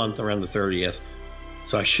the end of the month around the 30th.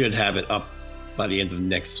 So I should have it up by the end of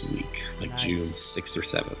next week, like nice. June 6th or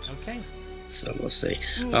 7th. Okay. So we'll see.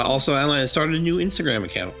 Also, Alan, I started a new Instagram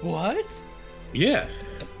account. What? Yeah.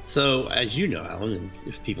 So, as you know, Alan, and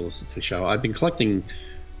if people listen to the show, I've been collecting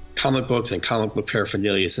comic books and comic book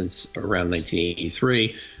paraphernalia since around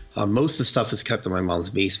 1983. Most of the stuff is kept in my mom's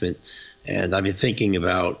basement. And I've been thinking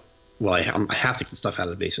about, well, I have to get the stuff out of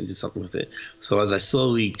the basement and do something with it. So as I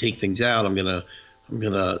slowly take things out, I'm gonna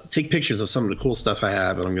take pictures of some of the cool stuff I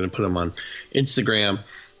have, and I'm gonna put them on Instagram.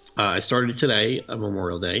 I started today on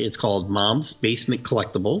Memorial Day. It's called Mom's Basement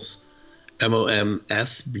Collectibles.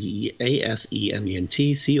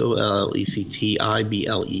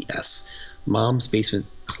 MOMSBASEMENT Mom's Basement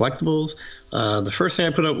Collectibles. The first thing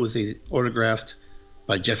I put up was a autographed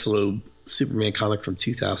by Jeff Loeb Superman comic from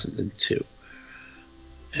 2002.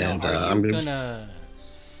 And are you gonna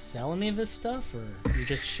sell any of this stuff, or you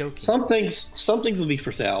just showcase? Some things will be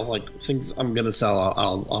for sale. Like things I'm gonna sell,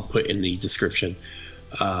 I'll put in the description.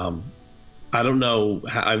 I don't know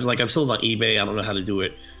how. I've sold on eBay. I don't know how to do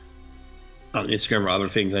it on Instagram or other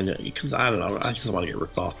things. I know because I don't know. I just want to get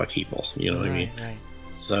ripped off by people. You know what I mean? Right.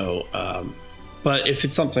 So, but if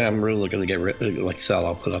it's something I'm really looking to get sell,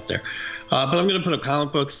 I'll put up there. But I'm gonna put up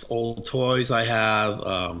comic books, old toys I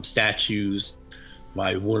have, statues,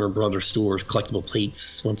 my Warner Brothers stores, collectible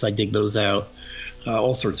plates. Once I dig those out,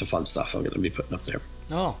 all sorts of fun stuff I'm gonna be putting up there.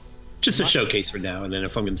 Oh. Just a showcase for now, and then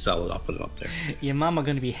if I'm going to sell it, I'll put it up there. Your mama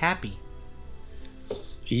going to be happy.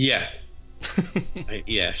 Yeah.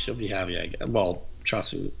 Yeah, she'll be happy. Well,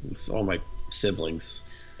 trust me, with all my siblings,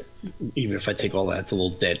 even if I take all that, it's a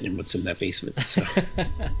little dead in what's in that basement. So.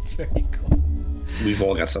 That's very cool. We've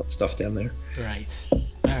all got some stuff down there. Right. All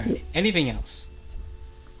right. Anything else?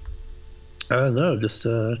 No, just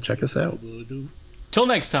check us out. Till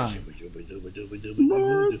next time.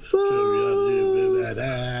 Martha.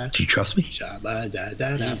 Do you trust me? Peace.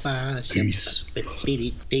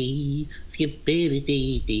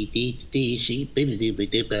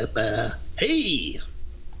 Hey!